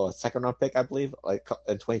also a second round pick, I believe, like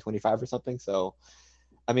in 2025 or something. So,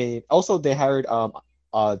 I mean, also they hired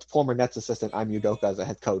former Nets assistant Ime Udoka as a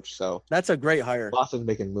head coach. So that's a great hire. Boston's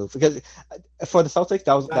making a move because for the Celtics,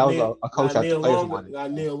 that was a coach that players wanted.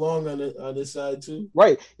 Got Neil Long on this side too.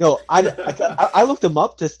 Right. I looked him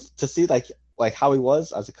up to see like how he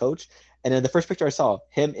was as a coach, and then the first picture I saw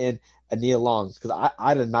him in a Neil Long because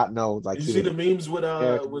I did not know like. Did you see the memes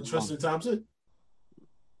with Tristan Thompson?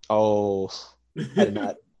 Oh, I did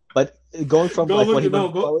not. But going from go look it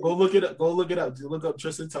up. Go look it up. Look up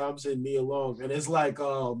Tristan Thompson, Neil Long, and it's like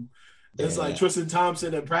like Tristan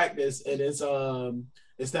Thompson in practice, and it's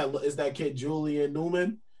that kid Julian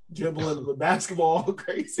Newman dribbling the basketball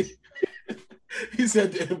crazy. He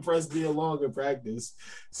said to impress Neil Long in practice.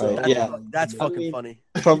 So that's fucking funny.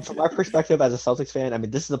 From my perspective as a Celtics fan, I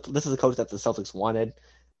mean this is a coach that the Celtics wanted.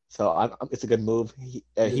 So it's a good move.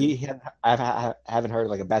 I haven't heard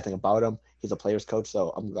like a bad thing about him. He's a player's coach, so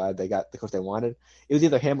I'm glad they got the coach they wanted. It was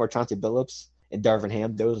either him or Chauncey Billups and Darvin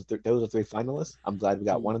Ham. Those are three finalists. I'm glad we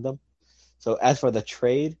got one of them. So as for the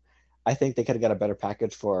trade, I think they could have got a better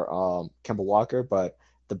package for Kemba Walker, but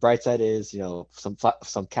the bright side is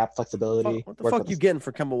some cap flexibility. What the fuck you getting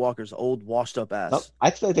for Kemba Walker's old washed up ass? No, I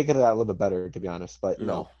feel like they could have got a little bit better, to be honest. But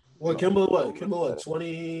no. Well, Kemba what?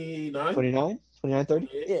 29? 29? 29, 30?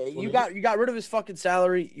 Yeah, you got rid of his fucking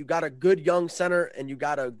salary. You got a good young center, and you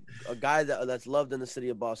got a guy that's loved in the city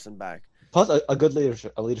of Boston back. Plus a good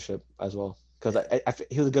leadership as well, because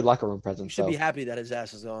he was a good locker room presence. You should be happy that his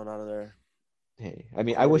ass is going out of there. Hey, I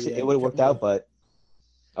mean, I wish it would have worked out, but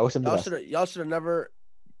I wish him the best. Y'all should have never.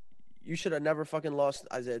 You should have never fucking lost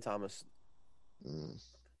Isaiah Thomas.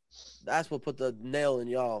 That's what put the nail in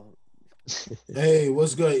y'all. Hey,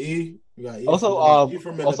 what's good, E? You got E also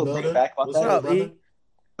bring back about that. E?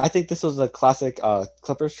 I think this was a classic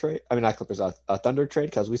Clippers trade. I mean, not Clippers, Thunder trade,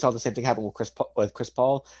 because we saw the same thing happen with Chris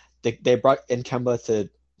Paul. They brought in Kemba to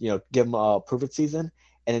give him a prove-it season,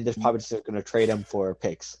 and then they're probably just going to trade him for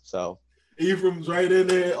picks. So Ephraim's right in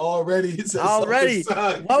there already. He says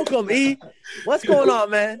welcome, E. What's going on,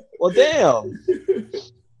 man? Well, damn.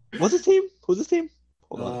 What's his team? Who's his team?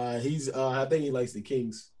 He's. I think he likes the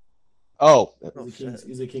Kings. Oh,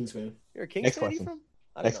 he's a Kings fan. You're a Kings fan, Ephraim?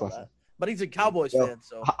 I don't know that. But he's a Cowboys fan.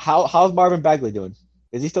 So how's Marvin Bagley doing?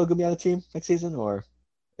 Is he still going to be on the team next season, or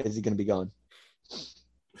is he going to be gone?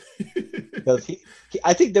 Because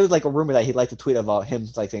I think there was like a rumor that he'd like to tweet about him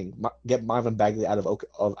like saying get Marvin Bagley out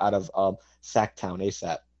of Sacktown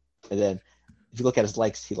ASAP, and then if you look at his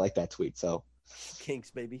likes, he liked that tweet. So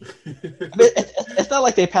Kings, baby. I mean, it's not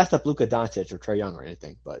like they passed up Luka Doncic or Trae Young or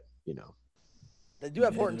anything, but they do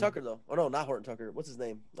have Horton Tucker though. Oh no, not Horton Tucker. What's his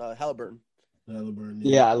name? Halliburton.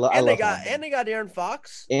 Yeah, I love they got De'Aaron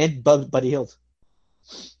Fox and Buddy Hield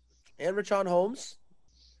and Richaun Holmes.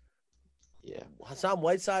 Yeah. Hassan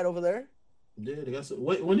Whiteside over there. Yeah, they got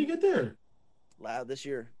wait, when did he get there? This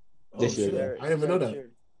year. This year, shit. I didn't even know that.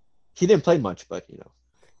 He didn't play much, but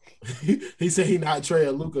he said he not Trey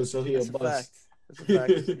or Luka, so he That's a bust. That's a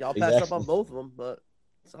fact. Y'all passed up on both of them, but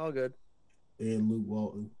it's all good. And Luke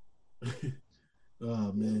Walton.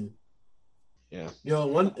 Oh man. Yeah. Yo,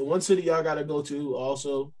 one city y'all gotta go to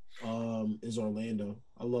also is Orlando.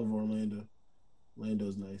 I love Orlando.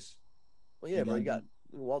 Orlando's nice. Well, yeah, bro. You got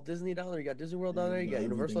Walt Disney down there. You got Disney World down there. You got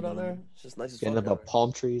Universal down there. It's just nice as fuck. About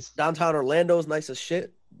palm trees. Downtown Orlando's nice as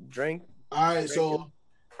shit. Drink. All right, so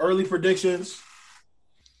early predictions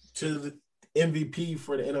to the MVP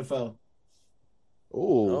for the NFL.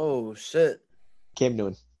 Oh shit. Cam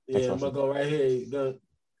Newton. Yeah, I'm gonna go right here. Go.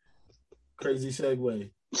 Crazy segue.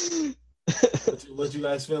 What you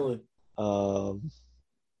guys feeling? I'm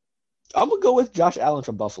gonna go with Josh Allen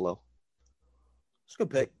from Buffalo. It's a good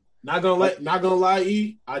pick. Not gonna lie,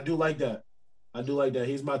 E. I do like that.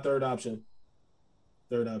 He's my third option.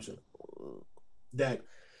 Dak.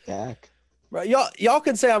 Right, y'all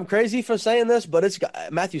can say I'm crazy for saying this, but it's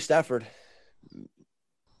Matthew Stafford.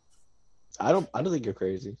 I don't think you're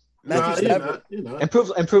crazy. Matthew Stafford. You're not.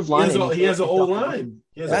 Improved line. He has an old line.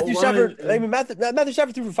 Matthew Stafford. I mean, Matthew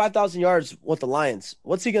Stafford threw for 5,000 yards with the Lions.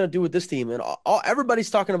 What's he gonna do with this team? And everybody's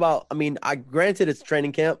talking about. I mean, granted it's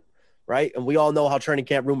training camp, right? And we all know how training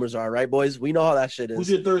camp rumors are, right, boys? We know how that shit is. Who's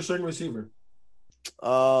your third string receiver?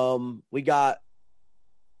 We got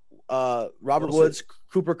Robert Woods,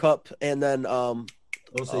 Cooper Kupp, and then Don't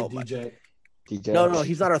say DJ. No,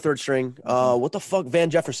 he's not our third string. What the fuck, Van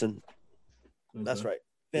Jefferson? Okay. That's right,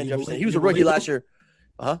 Van Jefferson. He was a rookie last year.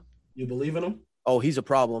 You believe in him? Oh, he's a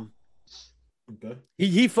problem. Okay.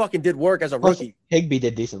 He fucking did work as a rookie. Higbee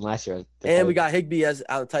did decent last year. And we got Higbee as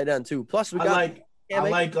a tight end too. Plus we got I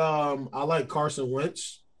like Carson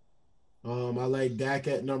Wentz. I like Dak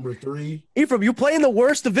at number 3. Ephraim, you play in the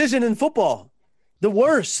worst division in football. The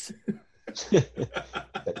worst.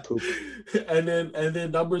 and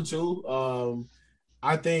then number 2,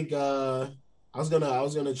 I think I was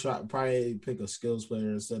gonna try probably pick a skills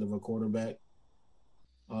player instead of a quarterback.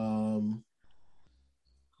 What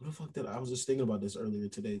the fuck did I was just thinking about this earlier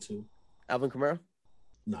today too. Alvin Kamara?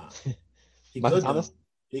 Nah. He could though.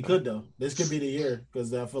 He could though. This could be the year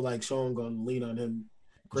because I feel like Sean gonna lean on him.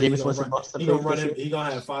 He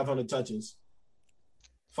gonna have 500 touches.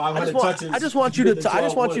 500 touches. I just want you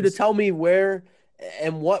to tell me where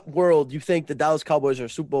and what world you think the Dallas Cowboys are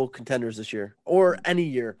Super Bowl contenders this year or any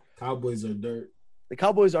year. Cowboys are dirt. The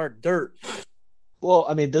Cowboys are dirt. Well,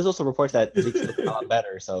 I mean, there's also reports that Zeke's looking a lot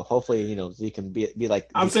better, so hopefully, Zeke can be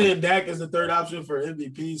like. I'm saying Dak is the third option for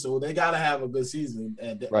MVP, so they gotta have a good season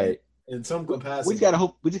right in some capacity. We just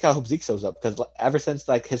gotta hope Zeke shows up because ever since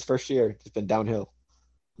like his first year, it's been downhill.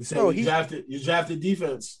 You drafted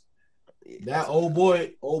defense. That old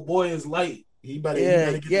boy is light. He better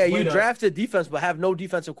you drafted defense, but have no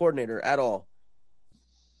defensive coordinator at all.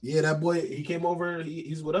 Yeah, that boy, he came over.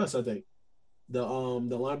 He's with us, I think. The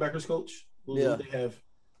linebackers coach. Who they have?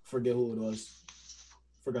 Forget who it was.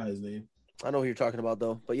 Forgot his name. I know who you're talking about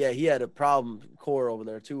though. But yeah, he had a problem core over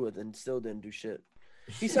there too, and still didn't do shit.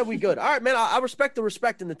 He said we good. All right, man. I respect the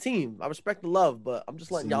respect in the team. I respect the love, but I'm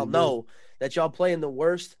just letting y'all know that y'all play in the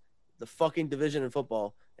worst, the fucking division in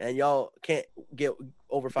football, and y'all can't get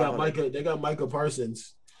over 500. They got Micah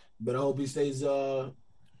Parsons, but I hope he stays out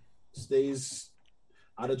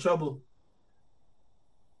of trouble.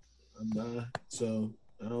 So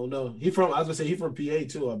I don't know. He from PA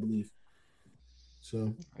too, I believe.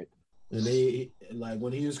 So, and they like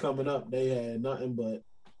when he was coming up, they had nothing but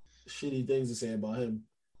shitty things to say about him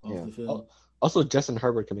off the field. Also, Justin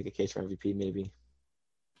Herbert can make a case for MVP, maybe.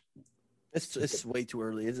 It's way too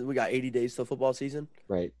early. We got 80 days till football season.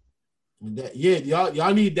 Right.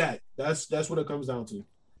 Y'all need Dak. That's what it comes down to.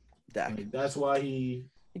 Dak. Like, that's why he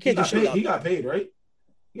got paid, right?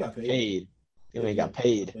 He got paid. He got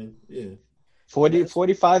paid. Yeah.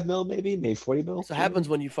 45 mil, maybe 40 mil. So happens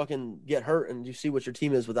when you fucking get hurt and you see what your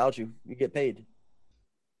team is without you. You get paid.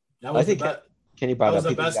 That was Kenny that was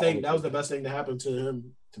the best thing. That was the best thing to happen to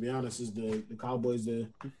him. To be honest, is the Cowboys to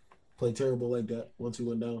play terrible like that once he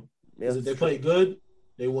went down. Because if they played good,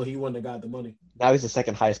 he wouldn't have got the money. Now he's the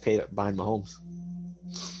second highest paid behind Mahomes.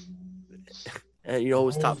 And it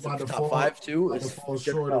was top 5 too. It's fall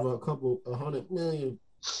short of $100 million.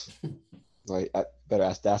 Right. I better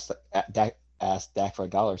ask Dak for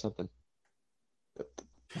 $1 or something.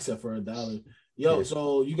 Except for $1. Yo,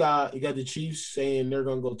 so you got the Chiefs saying they're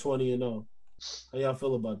gonna go 20-0. How y'all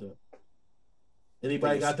feel about that?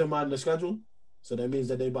 Anybody got them on the schedule? So that means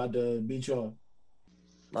that they about to beat y'all.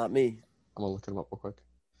 Not me. I'm gonna look them up real quick.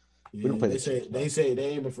 Yeah, We don't play they the say Chiefs. they say they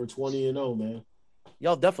aiming for 20-0, man.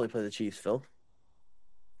 Y'all definitely play the Chiefs, Phil.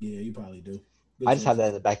 Yeah, you probably do. Good I just have chances. that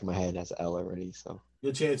in the back of my head as an L already. So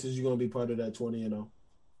Good chances you're gonna be part of that 20-0.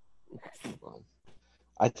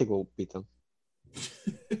 I think we'll beat them.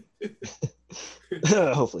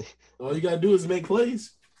 Hopefully. All you gotta do is make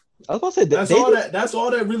plays. I was about to say That's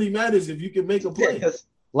all that really matters if you can make a play. because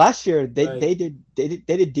last year they Like-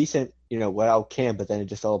 did decent, without Cam, but then it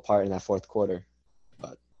just fell apart in that fourth quarter.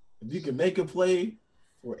 If you can make a play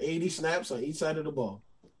for 80 snaps on each side of the ball,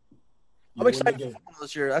 you I'm win the excited game. for football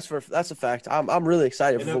this year. That's a fact. I'm really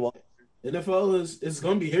excited for And football. NFL is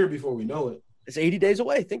going to be here before we know it. It's 80 days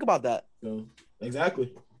away. Think about that. So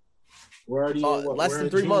exactly, we're already So, in what, less we're than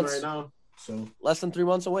in 3 June months. right now. So Less than 3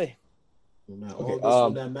 months away. now Okay, August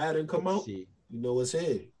when that Madden come let's out, see. you know it's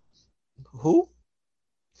here. Who?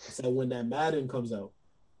 So when that Madden comes out,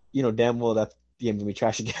 Damn well that game gonna be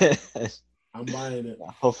trash again. I'm buying it.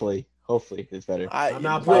 Hopefully it's better. I'm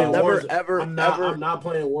not You'll playing never, Warzone. ever, I'm ever. not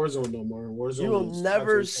playing Warzone no more. Warzone. You will is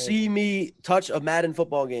never fucking see me touch a Madden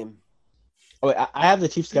football game. Oh, wait, I have the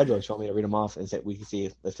Chiefs schedule. If you want me to read them off and say we can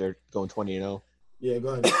see if they're going 20-0. Yeah, go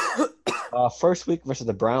ahead. First week versus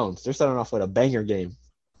the Browns. They're starting off with a banger game.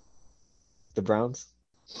 The Browns.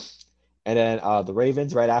 And then the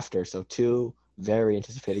Ravens right after. So 2 very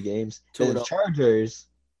anticipated games. 2-0. Then the Chargers,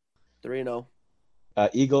 3-0,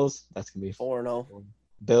 Eagles. That's going to be 4-0,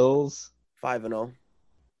 Bills, 5-0,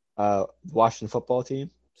 Washington football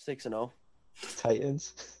team, 6-0,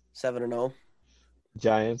 Titans, 7-0,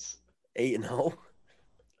 Giants, 8-0.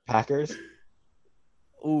 Packers.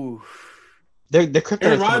 Ooh, They're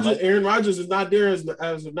kryptonites. Aaron Rodgers is not there as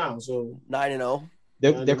of now. So 9-0,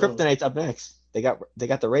 They're 9-0. kryptonites up next. They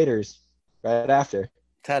got the Raiders right after.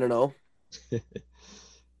 10-0.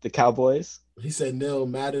 The Cowboys. he said nil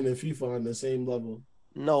Madden and FIFA on the same level.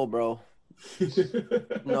 No, bro.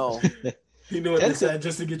 No, He knew what they said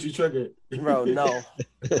just to get you triggered. bro. No,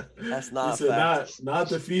 that's He not a said fact. not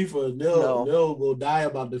the FIFA. Nil will die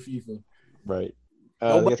about the FIFA. Right.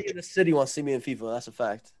 Nobody in the city wants to see me in FIFA. That's a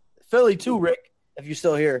fact. Philly too, Rick. If you're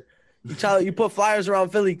still here, you put flyers around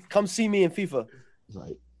Philly. Come see me in FIFA.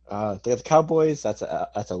 Right. They got the Cowboys. That's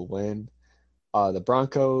a win. The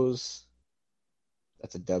Broncos.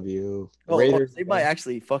 That's a W. Raiders. They might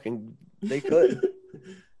actually fucking. They could.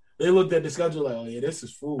 They looked at the schedule like, oh yeah, this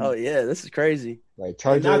is food. Oh yeah, this is crazy. Right.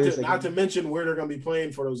 And Chargers. not to mention where they're gonna be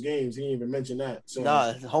playing for those games. He didn't even mention that. So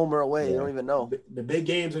Nah, home or away, Yeah. you don't even know, the big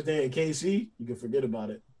games if they're in KC, you can forget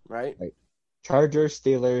about it. right? Chargers,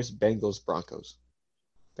 Steelers, Bengals, Broncos.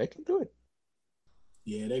 They can do it.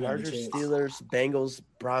 Yeah, they got a Chargers, chance. Steelers, Bengals,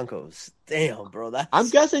 Broncos. Damn, bro, that's. I'm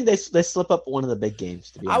guessing they slip up one of the big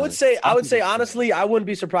games. To be I would honest. say honestly, I wouldn't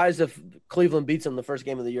be surprised if Cleveland beats them the first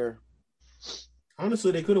game of the year.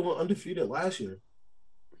 Honestly, they could have went undefeated last year.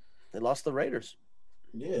 They lost the Raiders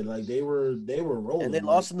Yeah, like they were rolling. and they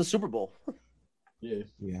lost in the Super Bowl. Yeah.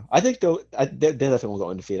 Yeah, I think they definitely won't go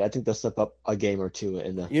undefeated. I think they'll slip up a game or two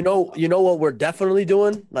in the. You know what we're definitely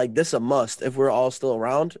doing? Like this is a must if we're all still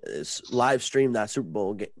around. Is live stream that Super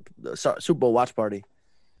Bowl game, the Super Bowl watch party.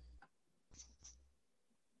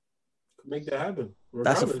 Make that happen.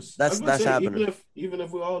 That's Regardless. that's I was gonna say, happening. Even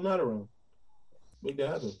if we're all not around. Make that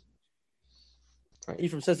happen.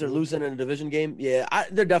 Ephraim says they're losing in a division game. Yeah,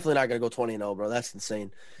 they're definitely not going to go 20-0, bro. That's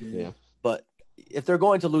insane. Yeah. But if they're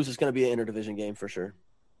going to lose, it's going to be an interdivision game for sure.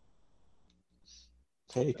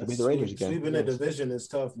 Hey, it could be the Raiders again. Sweeping the division is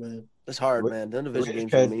tough, man. It's hard, Ra- man. The Raiders interdivision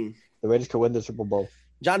games for could- me. The Raiders could win the Super Bowl.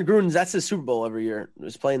 John Gruden's that's his Super Bowl every year.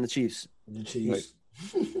 Is playing the Chiefs. The Chiefs.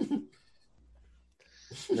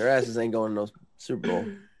 Their asses ain't going to no Super Bowl.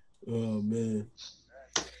 Oh man.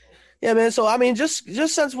 Yeah, man. So I mean, just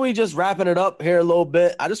since we just wrapping it up here a little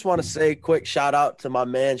bit, I just want to say a quick shout out to my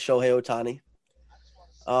man Shohei Ohtani.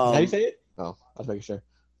 How do you say it? Oh, I was making sure.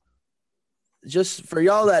 Just for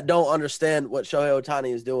y'all that don't understand what Shohei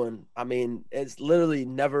Ohtani is doing, I mean, it's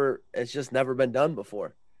just never been done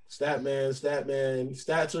before. Stat man,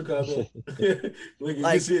 stats are coming. Look, you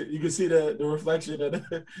Like- can see the reflection of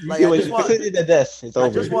the Like, Yeah, I when just you want- did this, it's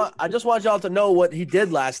over. I just want y'all to know what he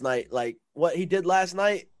did last night. Like what he did last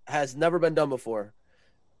night has never been done before.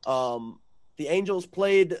 The Angels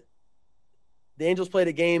played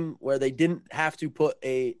a game where they didn't have to put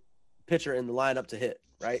a pitcher in the lineup to hit,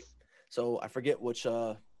 right? So I forget which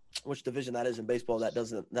division that is in baseball that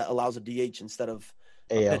allows a DH instead of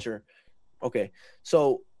a AL. pitcher. Okay.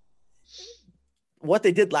 So what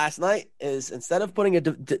they did last night is instead of putting a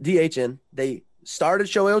DH in, they started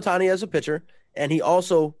Shohei Ohtani as a pitcher, and he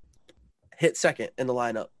also hit second in the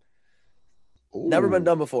lineup. Never been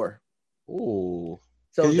done before. Ooh.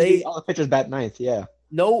 So Usually all the pitchers bat ninth. Yeah.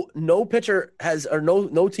 No pitcher has, or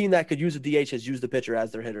no team that could use a DH has used the pitcher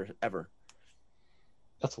as their hitter ever.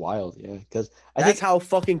 That's wild, yeah. Because That's how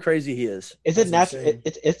fucking crazy he is. Is it natural?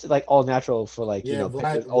 It's like all natural for like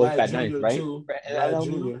pitchers always bat ninth, right? Too.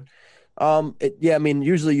 Vlad Jr. I mean,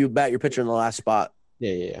 usually you bat your pitcher in the last spot.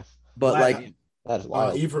 Yeah. But Vlad, that is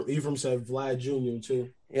wild. Ephraim said Vlad Jr.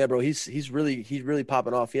 too. Yeah, bro, he's really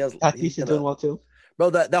popping off. He's doing well too.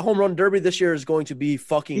 Bro, that home run derby this year is going to be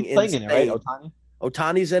fucking He's playing insane. in it, right? Ohtani?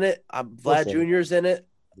 Ohtani's in it. Vlad Jr.'s in it.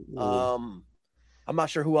 I'm not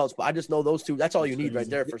sure who else, but I just know those two. That's all you need right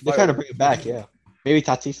there for. They're trying to bring it back, yeah. Maybe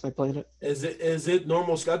Tatis might play in it. Is it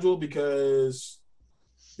normal schedule because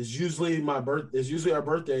it's usually our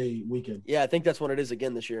birthday weekend. Yeah, I think that's what it is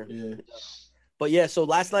again this year. Yeah. But yeah, so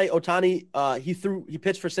last night Ohtani he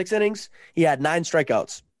pitched for 6 innings. He had 9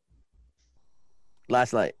 strikeouts.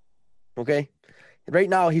 Last night. Okay? Right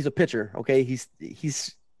now he's a pitcher, okay? He's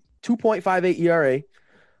 2.58 ERA,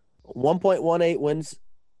 1.18 wins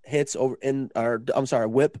hits over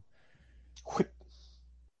whip.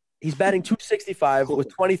 He's batting 265 with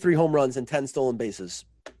 23 home runs and 10 stolen bases.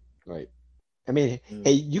 Right. I mean,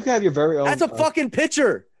 hey, you can have your very own. That's a fucking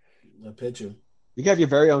pitcher. A pitcher. You can have your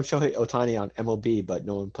very own Shohei Ohtani on MLB, but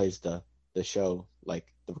no one plays the show like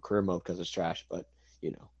the career mode because it's trash. But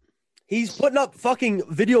he's putting up fucking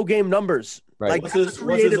video game numbers. Right. Like, what's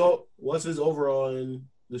his overall in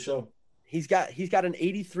the show? He's got an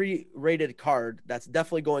 83 rated card that's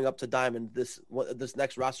definitely going up to diamond this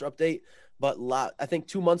next roster update. But I think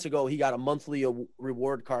 2 months ago he got a monthly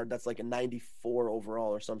reward card that's like a 94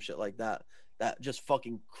 overall or some shit like that. That just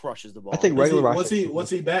fucking crushes the ball. I think regular.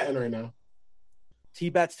 What's he batting right now? He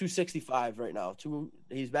bats 265 right now.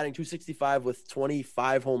 He's batting 265 with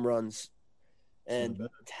 25 home runs and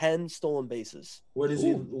 10 stolen bases. Where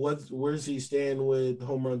does he stand with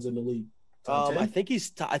home runs in the league? I think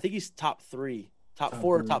he's top 3, top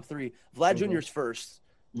 4 or top 3. Vlad Jr.'s first.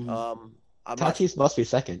 Mm-hmm. Tatis must be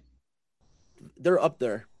second. They're up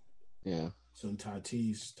there. Yeah. So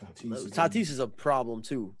Tatis is a problem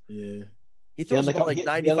too. Yeah. He throws about like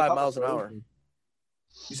 95 miles an hour.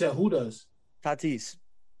 You said who does? Tatis.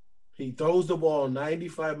 He throws the ball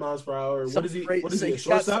 95 miles per hour. What is he? A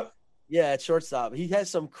shortstop? Yeah, it's shortstop. He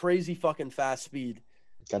has some crazy fucking fast speed.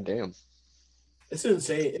 Goddamn. It's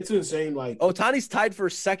insane. Like Ohtani's tied for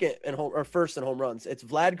first in home runs. It's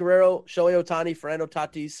Vlad Guerrero, Shohei Ohtani, Fernando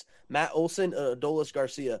Tatis, Matt Olson, and Adolis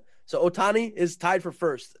Garcia. So Ohtani is tied for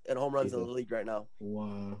first in home runs in the league right now.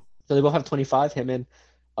 Wow. So they both have 25. Him and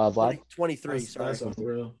Vlad. 23. That's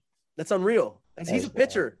unreal. That's unreal. He's a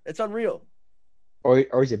pitcher. It's unreal. Or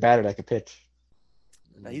he's a batter that can pitch.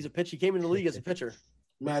 Now, he's a pitcher. He came into the league as a pitcher.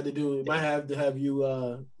 Might have to have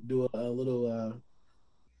you do a little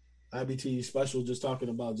IBT special just talking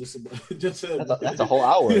about just that's a whole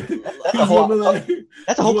hour. That's a whole couple.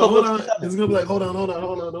 It's gonna be like hold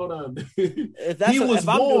on. If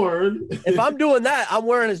I'm doing that, I'm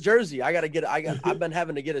wearing his jersey. I've been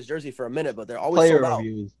having to get his jersey for a minute, but they're always player sold out.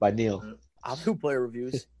 Reviews by Neil. I'll do player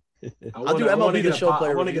reviews. I'll do MLB The Show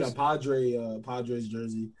player reviews. I want to get a Padres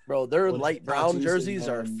jersey. Bro, their light brown jerseys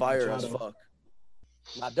are fire as fuck.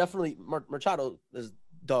 Definitely Machado is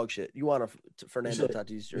dog shit. You want a Fernando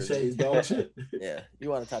Tatis jersey? You say he's dog shit? Yeah, you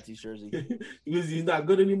want a Tatis jersey. He's not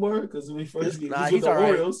good anymore because when he first he's all right.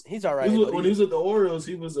 Orioles, he's all right. When he was with the Orioles,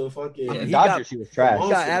 he was a fucking. Dodgers, he was trash. He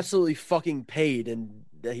got absolutely fucking paid, and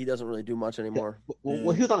he doesn't really do much anymore.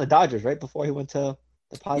 Well, he was on the Dodgers right before he went to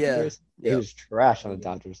the Padres. Yeah. He was trash on the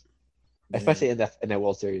Dodgers, especially in that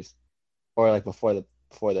World Series, or like before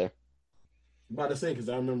there. I'm about to say because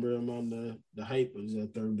I remember him on the hype was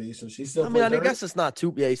at third base, and she still. I guess it's not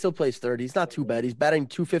too. Yeah, he still plays third. He's not too bad. He's batting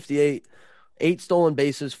 258, 8 stolen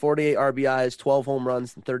bases, 48 RBIs, 12 home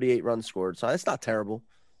runs, and 38 runs scored. So it's not terrible.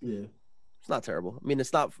 Yeah, it's not terrible. I mean,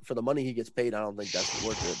 it's not for the money he gets paid. I don't think that's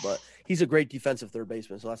worth it. But he's a great defensive third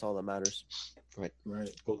baseman, so that's all that matters. Right.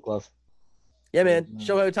 Gold glove. Yeah, man.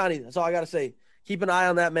 Shohei Ohtani. That's all I gotta say. Keep an eye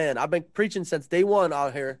on that man. I've been preaching since day one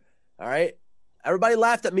out here. All right. Everybody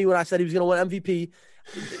laughed at me when I said he was going to win MVP.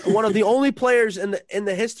 One of the only players in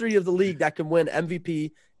the history of the league that can win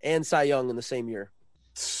MVP and Cy Young in the same year,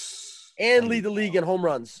 and lead the league in home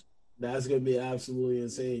runs. That's going to be absolutely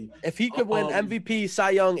insane. If he could win MVP, Cy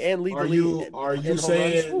Young, and lead the league, are you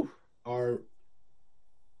saying our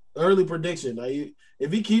early prediction?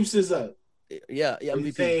 If he keeps this up? Yeah,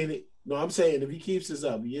 MVP. I'm saying if he keeps this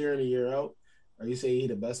up year in and year out, are you saying he's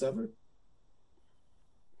the best ever?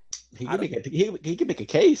 He can make a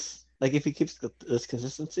case. Like if he keeps this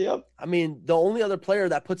consistency up. I mean, the only other player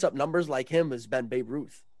that puts up numbers like him has been Babe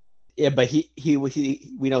Ruth. Yeah, but he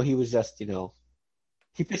we know he was just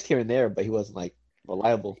he pitched here and there, but he wasn't like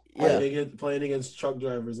Reliable. Playing against truck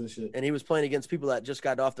drivers and shit. And he was playing against people that just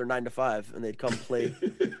got off their 9 to 5 and they'd come play.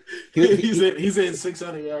 He's in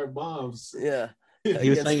 600-yard bombs. Yeah. He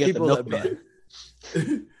was playing against the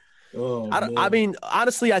milkman. I mean,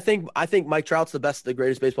 honestly, I think Mike Trout's the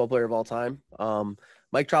greatest baseball player of all time.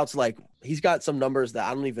 Mike Trout's like, he's got some numbers that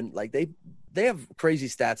I don't even like. They have crazy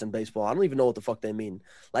stats in baseball. I don't even know what the fuck they mean.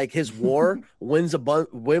 Like his WAR wins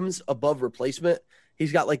above replacement.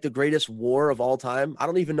 He's got like the greatest WAR of all time. I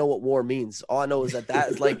don't even know what WAR means. All I know is that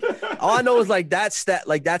is like, that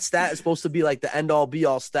stat is supposed to be like the end all be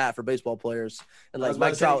all stat for baseball players. And like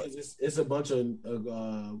Mike Trout, it's a bunch of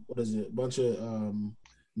what is it? A bunch of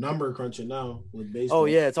number crunching now with baseball. Oh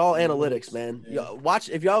yeah, it's all analytics, man. Yeah. Watch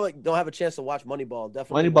if y'all don't have a chance to watch Moneyball.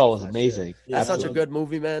 Definitely. Moneyball was amazing. Yeah, such a good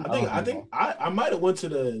movie, man. I think I might have went to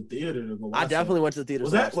the theater to go watch. I definitely went to the theater.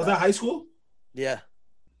 Was that high school? Yeah.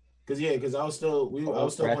 Because I was still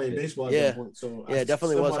playing baseball at that point. So yeah,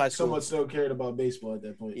 definitely was high school. Someone still cared about baseball at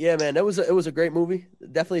that point. Yeah, man, it was a great movie.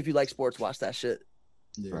 Definitely, if you like sports, watch that shit.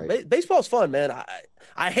 Yeah. Right. Baseball's fun, man.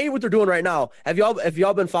 I hate what they're doing right now. Have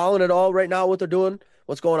y'all been following it all right now? What they're doing?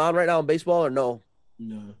 What's going on right now in baseball, or no?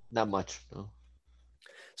 No, not much. No.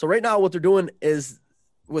 So right now, what they're doing is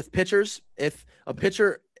with pitchers. If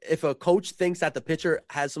a coach thinks that the pitcher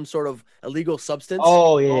has some sort of illegal substance,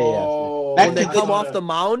 when they come off the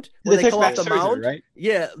mound, right?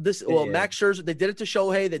 Yeah, Max Scherzer, they did it to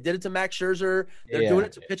Shohei, they did it to Max Scherzer, they're doing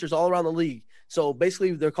it to pitchers all around the league. So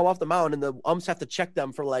basically, they come off the mound, and the umps have to check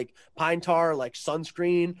them for like pine tar, like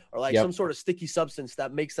sunscreen, or like some sort of sticky substance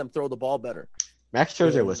that makes them throw the ball better. Max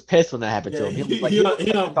Scherzer was pissed when that happened to him. He was like, he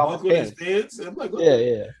with his pants. I'm like,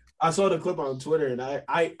 yeah. I saw the clip on Twitter, and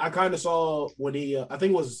I kind of saw when he, I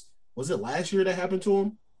think was it last year that happened to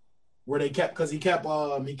him, where he kept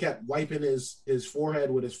wiping his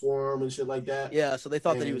forehead with his forearm and shit like that. Yeah, so they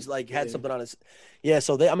thought that he was like had something on his. Yeah,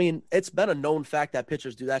 so it's been a known fact that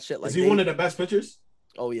pitchers do that shit. Like, is he one of the best pitchers?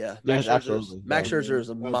 Oh yeah, Max Scherzer is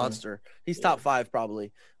a monster. He's top 5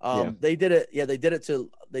 probably. They did it. Yeah, they did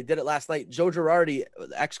it last night. Joe Girardi,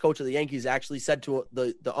 the ex-coach of the Yankees, actually said to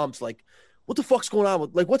the umps like, "What the fuck's going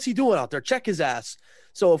on with what's he doing out there? Check his ass."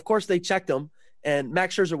 So of course they checked him, and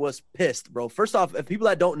Max Scherzer was pissed, bro. First off, if people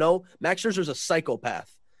that don't know, Max Scherzer's a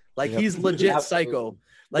psychopath. Like he's legit psycho.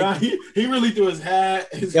 Like he really threw his hat.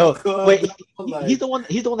 He's the one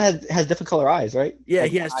that has different color eyes, right? Yeah,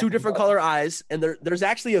 he has 2 different color eyes, and there's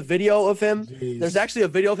actually a video of him. Jeez. There's actually a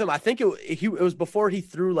video of him. I think it was before he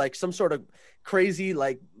threw like some sort of crazy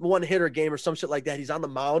like one hitter game or some shit like that. He's on the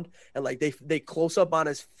mound, and like they close up on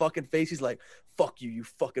his fucking face. He's like, "Fuck you, you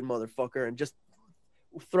fucking motherfucker," and just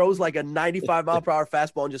throws like a 95-mile-per-hour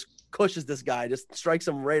fastball and just cushes this guy, just strikes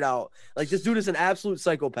him right out. Like this dude is an absolute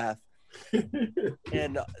psychopath.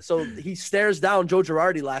 And so he stares down Joe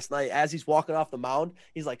Girardi last night as he's walking off the mound.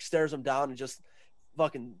 He's like stares him down and just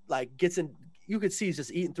fucking like gets in. You could see he's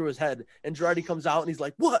just eating through his head. And Girardi comes out and he's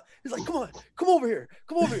like, "What?" He's like, come over here.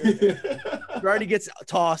 Girardi gets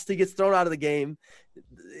tossed. He gets thrown out of the game.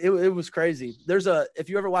 It was crazy. If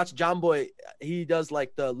you ever watch John Boy, he does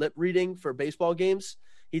like the lip reading for baseball games.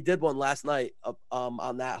 He did one last night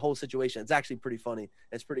on that whole situation. It's actually pretty funny.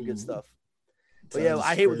 It's pretty good stuff. But yeah,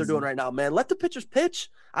 I hate what they're doing right now, man. Let the pitchers pitch.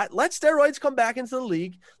 Let steroids come back into the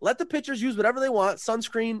league. Let the pitchers use whatever they want.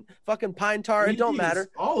 Sunscreen, fucking pine tar. PEDs, it don't matter.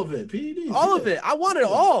 All of it. PEDs. All of it. I want it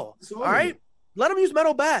all. All right. Let them use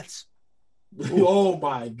metal bats. Oh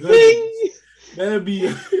my goodness.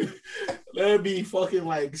 That'd be fucking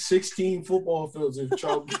like 16 football fields if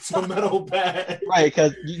Trump gets a metal bat. Right,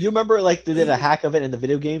 because you remember like they did a hack of it in the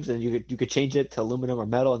video games, and you could change it to aluminum or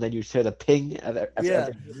metal, and then you hear the ping.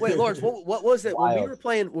 Wait, Lawrence, what was it when we were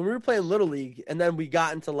playing Little League, and then we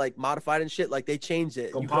got into like modified and shit? Like they changed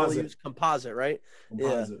it. Composite. You can only use composite, right?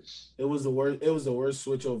 Composite. Yeah. It was the worst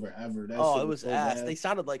switchover ever. It was so ass. Bad. They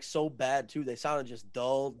sounded like so bad too. They sounded just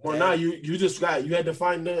dull. Or not? You had to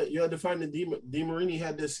find the DeMarini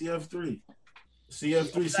had the CF3,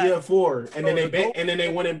 CF4, and then they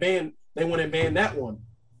went and banned that one.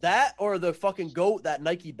 That or the fucking GOAT, that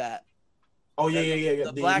Nike bat. Oh yeah.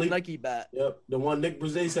 The black Nike bat. Yep, the one Nick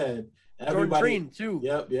Brazais had. Everybody too.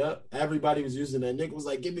 Yep. Everybody was using that. Nick was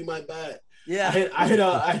like, "Give me my bat." Yeah.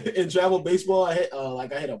 I hit in travel baseball. I hit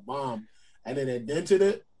a bomb, and then it dented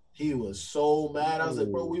it. He was so mad. I was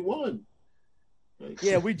like, "Bro, we won."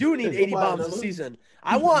 Yeah, we do need 80 bombs a season.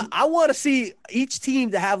 I want to see each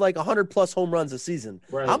team to have like 100+ home runs a season.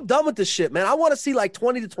 Right. I'm done with this shit, man. I want to see like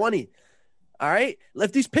 20 to 20. All right?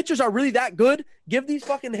 If these pitchers are really that good, give these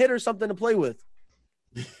fucking hitters something to play with.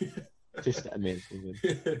 Just amazing.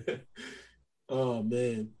 Oh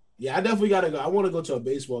man. Yeah, I definitely gotta go. I want to go to a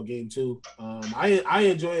baseball game too. I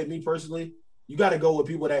enjoy it, me personally. you got to go with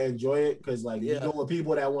people that enjoy it because like you go with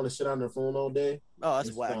people that want to sit on their phone all day. Oh,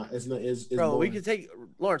 that's whack. It's bro. Boring. We could take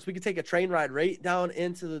Lawrence. We could take a train ride right down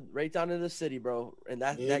into the city, bro. And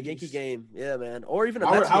that Yankee game, yeah, man. Or even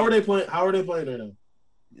how are they playing? How are they playing right now?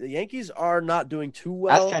 The Yankees are not doing too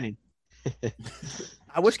well. Ask Kenny.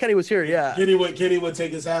 I wish Kenny was here. Yeah, Kenny would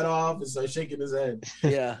take his hat off and start shaking his head.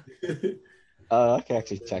 Yeah. I can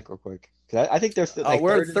actually check real quick. I think there's like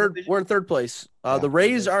we're in third. We're in third place. The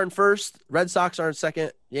Rays are in first. Red Sox are in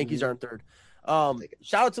second. Yankees are in third.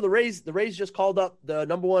 Shout out to the Rays. The Rays just called up the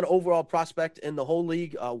number 1 overall prospect in the whole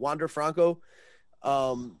league, Wander Franco.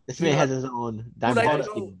 This man has his own. 2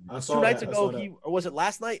 nights ago, or was it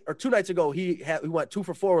last night or 2 nights ago? He went 2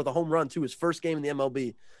 for 4 with a home run to his first game in the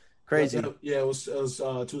MLB. Crazy. Yeah, it was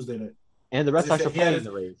Tuesday night. And the Red Sox are playing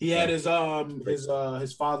the Rays. He had his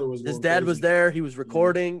father was. His dad was there. He was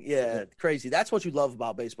recording. Yeah, crazy. That's what you love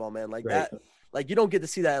about baseball, man. Like that. Like you don't get to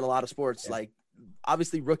see that in a lot of sports. Yeah. Like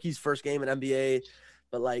obviously rookies' first game in NBA,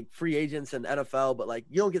 but like free agents and NFL. But like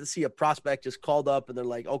you don't get to see a prospect just called up and they're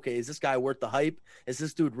like, okay, is this guy worth the hype? Is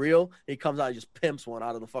this dude real? And he comes out and just pimps one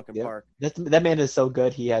out of the fucking park. That man is so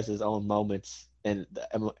good. He has his own moments in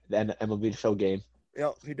the MLB show game.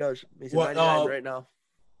 Yep, he does. He's 99 right now.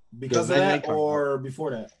 Because of that or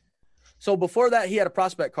before that? So before that, he had a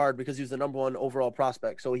prospect card because he was the number 1 overall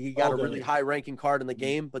prospect. So he got a really high-ranking card in the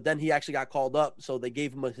game, but then he actually got called up. So they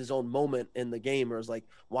gave him his own moment in the game, or it was like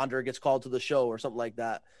Wanderer gets called to the show or something like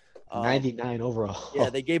that. 99 overall. Yeah,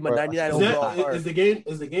 they gave him a 99 overall card. Is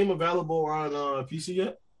the game available on PC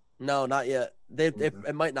yet? No, not yet.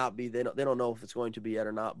 It might not be. They don't know if it's going to be yet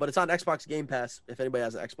or not. But it's on Xbox Game Pass. If anybody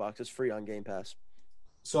has an Xbox, it's free on Game Pass.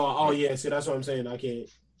 So, see, that's what I'm saying. I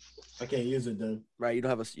can't use it then. Right, you don't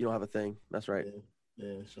have a thing. That's right.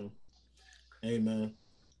 Yeah. So, hey man,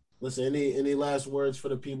 listen. Any last words for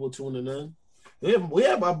the people tuning in? We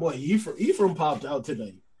have my boy Ephraim popped out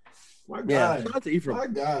today. My guy. Yeah, shout out to Ephraim. My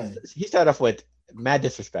guy. He started off with mad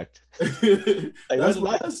disrespect. Listen,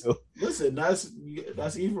 that's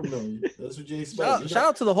Ephraim though. That's what you expect. Shout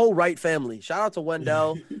out to the whole Wright family. Shout out to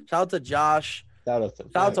Wendell. Shout out to Josh. Shout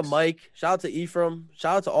out to Mike. Shout out to Ephraim.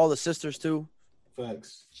 Shout out to all the sisters too.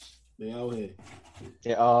 Facts. They out here.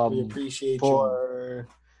 Yeah. We appreciate you.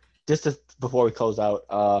 Before we close out,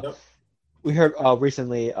 we heard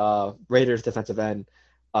recently Raiders defensive end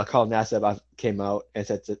Carl Nassib came out and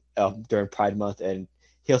said during Pride Month, and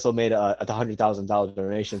he also made a $100,000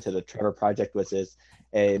 donation to the Trevor Project, which is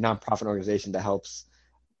a nonprofit organization that helps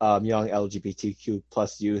young LGBTQ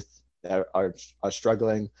plus youth that are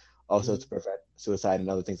struggling, also to prevent suicide and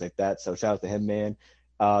other things like that. So shout out to him, man.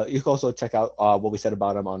 You can also check out what we said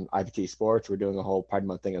about him on IBT Sports. We're doing a whole Pride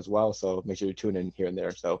Month thing as well, so make sure you tune in here and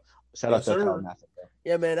there. So shout out to Carl Nassib.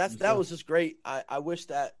 Yeah, man, that was just great. I wish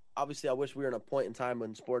that. Obviously, I wish we were in a point in time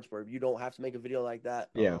in sports where you don't have to make a video like that.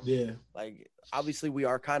 Yeah. Like, obviously, we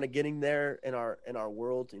are kind of getting there in our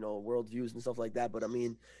world, world views and stuff like that. But I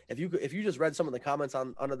mean, if you just read some of the comments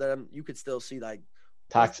under them, you could still see like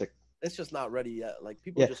toxic. It's just not ready yet. Like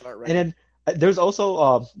people just aren't ready. And then there's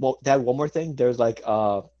also that one more thing. There's like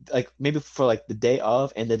maybe for like the day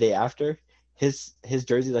of and the day after, his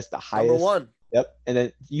jersey that's the highest. Number 1. Yep. And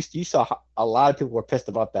then you saw a lot of people were pissed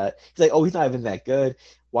about that. He's like, oh, he's not even that good.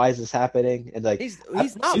 Why is this happening? And like he's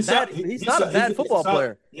not bad. He's not a bad football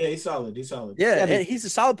player. Yeah, he's solid. Yeah, and he's a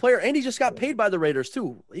solid player, and he just got paid by the Raiders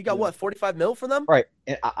too. He got what, $45 million for them? Right.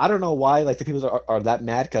 And I don't know why like the people are that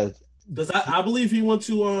mad because I believe he went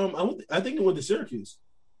to I think he went to Syracuse.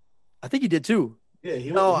 I think he did too. Yeah,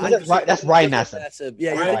 that's Ryan Nassib.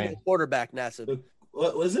 Yeah, you're thinking the quarterback Nassib.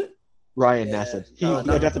 What was it? Ryan Nassib. He got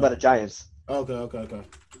drafted by the Giants. Okay.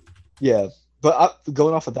 Yeah. But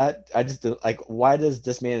going off of that, I just like, why does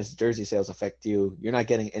this man's jersey sales affect you? You're not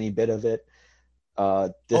getting any bit of it.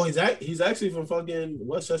 He's actually from fucking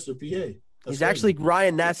Westchester, PA. He's actually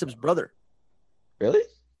Ryan Nassib's brother. Really?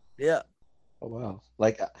 Yeah. Oh wow!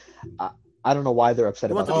 Like, I don't know why they're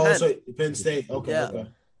upset about that. Oh, so Penn State. Okay. Yeah.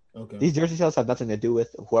 Okay. These jersey sales have nothing to do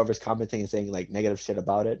with whoever's commenting and saying like negative shit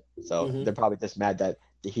about it. So they're probably just mad that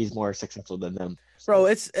he's more successful than them. Bro,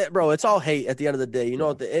 it's all hate at the end of the day. You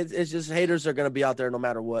know, it's just haters are gonna be out there no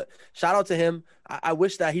matter what. Shout out to him. I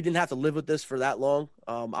wish that he didn't have to live with this for that long.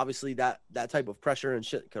 Obviously that type of pressure and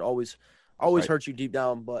shit could always hurt you deep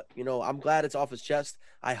down. But I'm glad it's off his chest.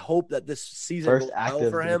 I hope that this season goes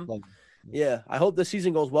well for him. Yeah, I hope this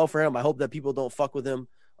season goes well for him. I hope that people don't fuck with him.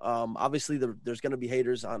 Obviously there's gonna be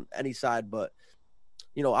haters on any side, but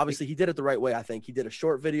obviously he did it the right way. I think he did a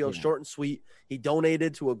short video, short and sweet. He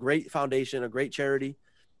donated to a great foundation, a great charity.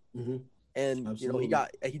 And Absolutely.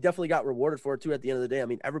 he definitely got rewarded for it too. At the end of the day, I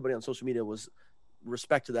mean, everybody on social media was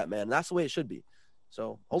respect to that man. And that's the way it should be.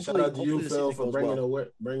 So shout hopefully, out to you, the Phil, season for goes bringing well.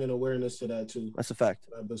 bringing awareness to that too. That's a fact.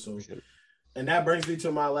 Episode. And that brings me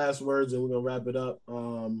to my last words, and we're gonna wrap it up.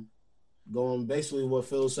 Going basically what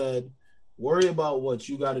Phil said. Worry about what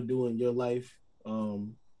you got to do in your life. I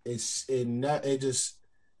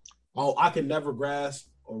can never grasp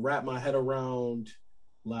or wrap my head around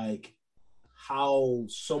like how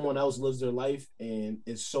someone else lives their life, and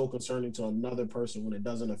it's so concerning to another person when it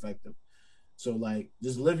doesn't affect them. So like,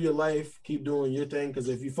 just live your life, keep doing your thing, because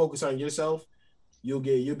if you focus on yourself, you'll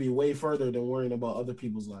be way further than worrying about other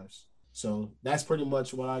people's lives. So that's pretty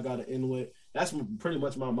much what I got to end with. That's pretty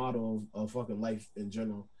much my motto of fucking life in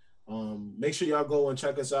general. Make sure y'all go and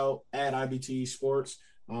check us out at IBT Sports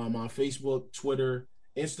on Facebook, Twitter,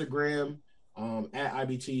 Instagram, at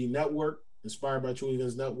IBT Network, Inspired by True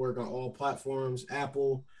Events Network on all platforms,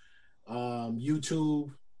 Apple,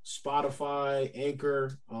 YouTube, Spotify,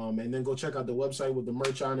 Anchor, and then go check out the website with the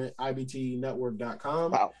merch on it,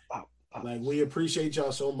 ibtnetwork.com. Wow. Like, we appreciate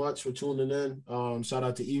y'all so much for tuning in. Shout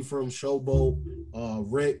out to Ephraim, Showboat,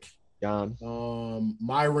 Rick, John.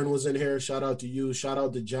 Myron was in here. Shout out to you. Shout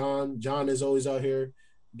out to John. John is always out here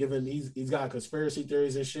he's got conspiracy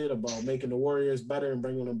theories and shit about making the Warriors better and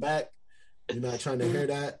bringing them back. You're not trying to hear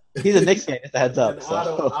that. He's a Knicks fan. Just a heads up. And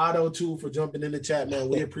Otto too, for jumping in the chat, man.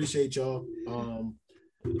 We appreciate y'all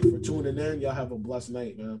for tuning in. Y'all have a blessed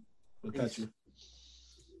night, man. We'll catch you.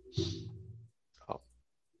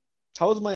 How was my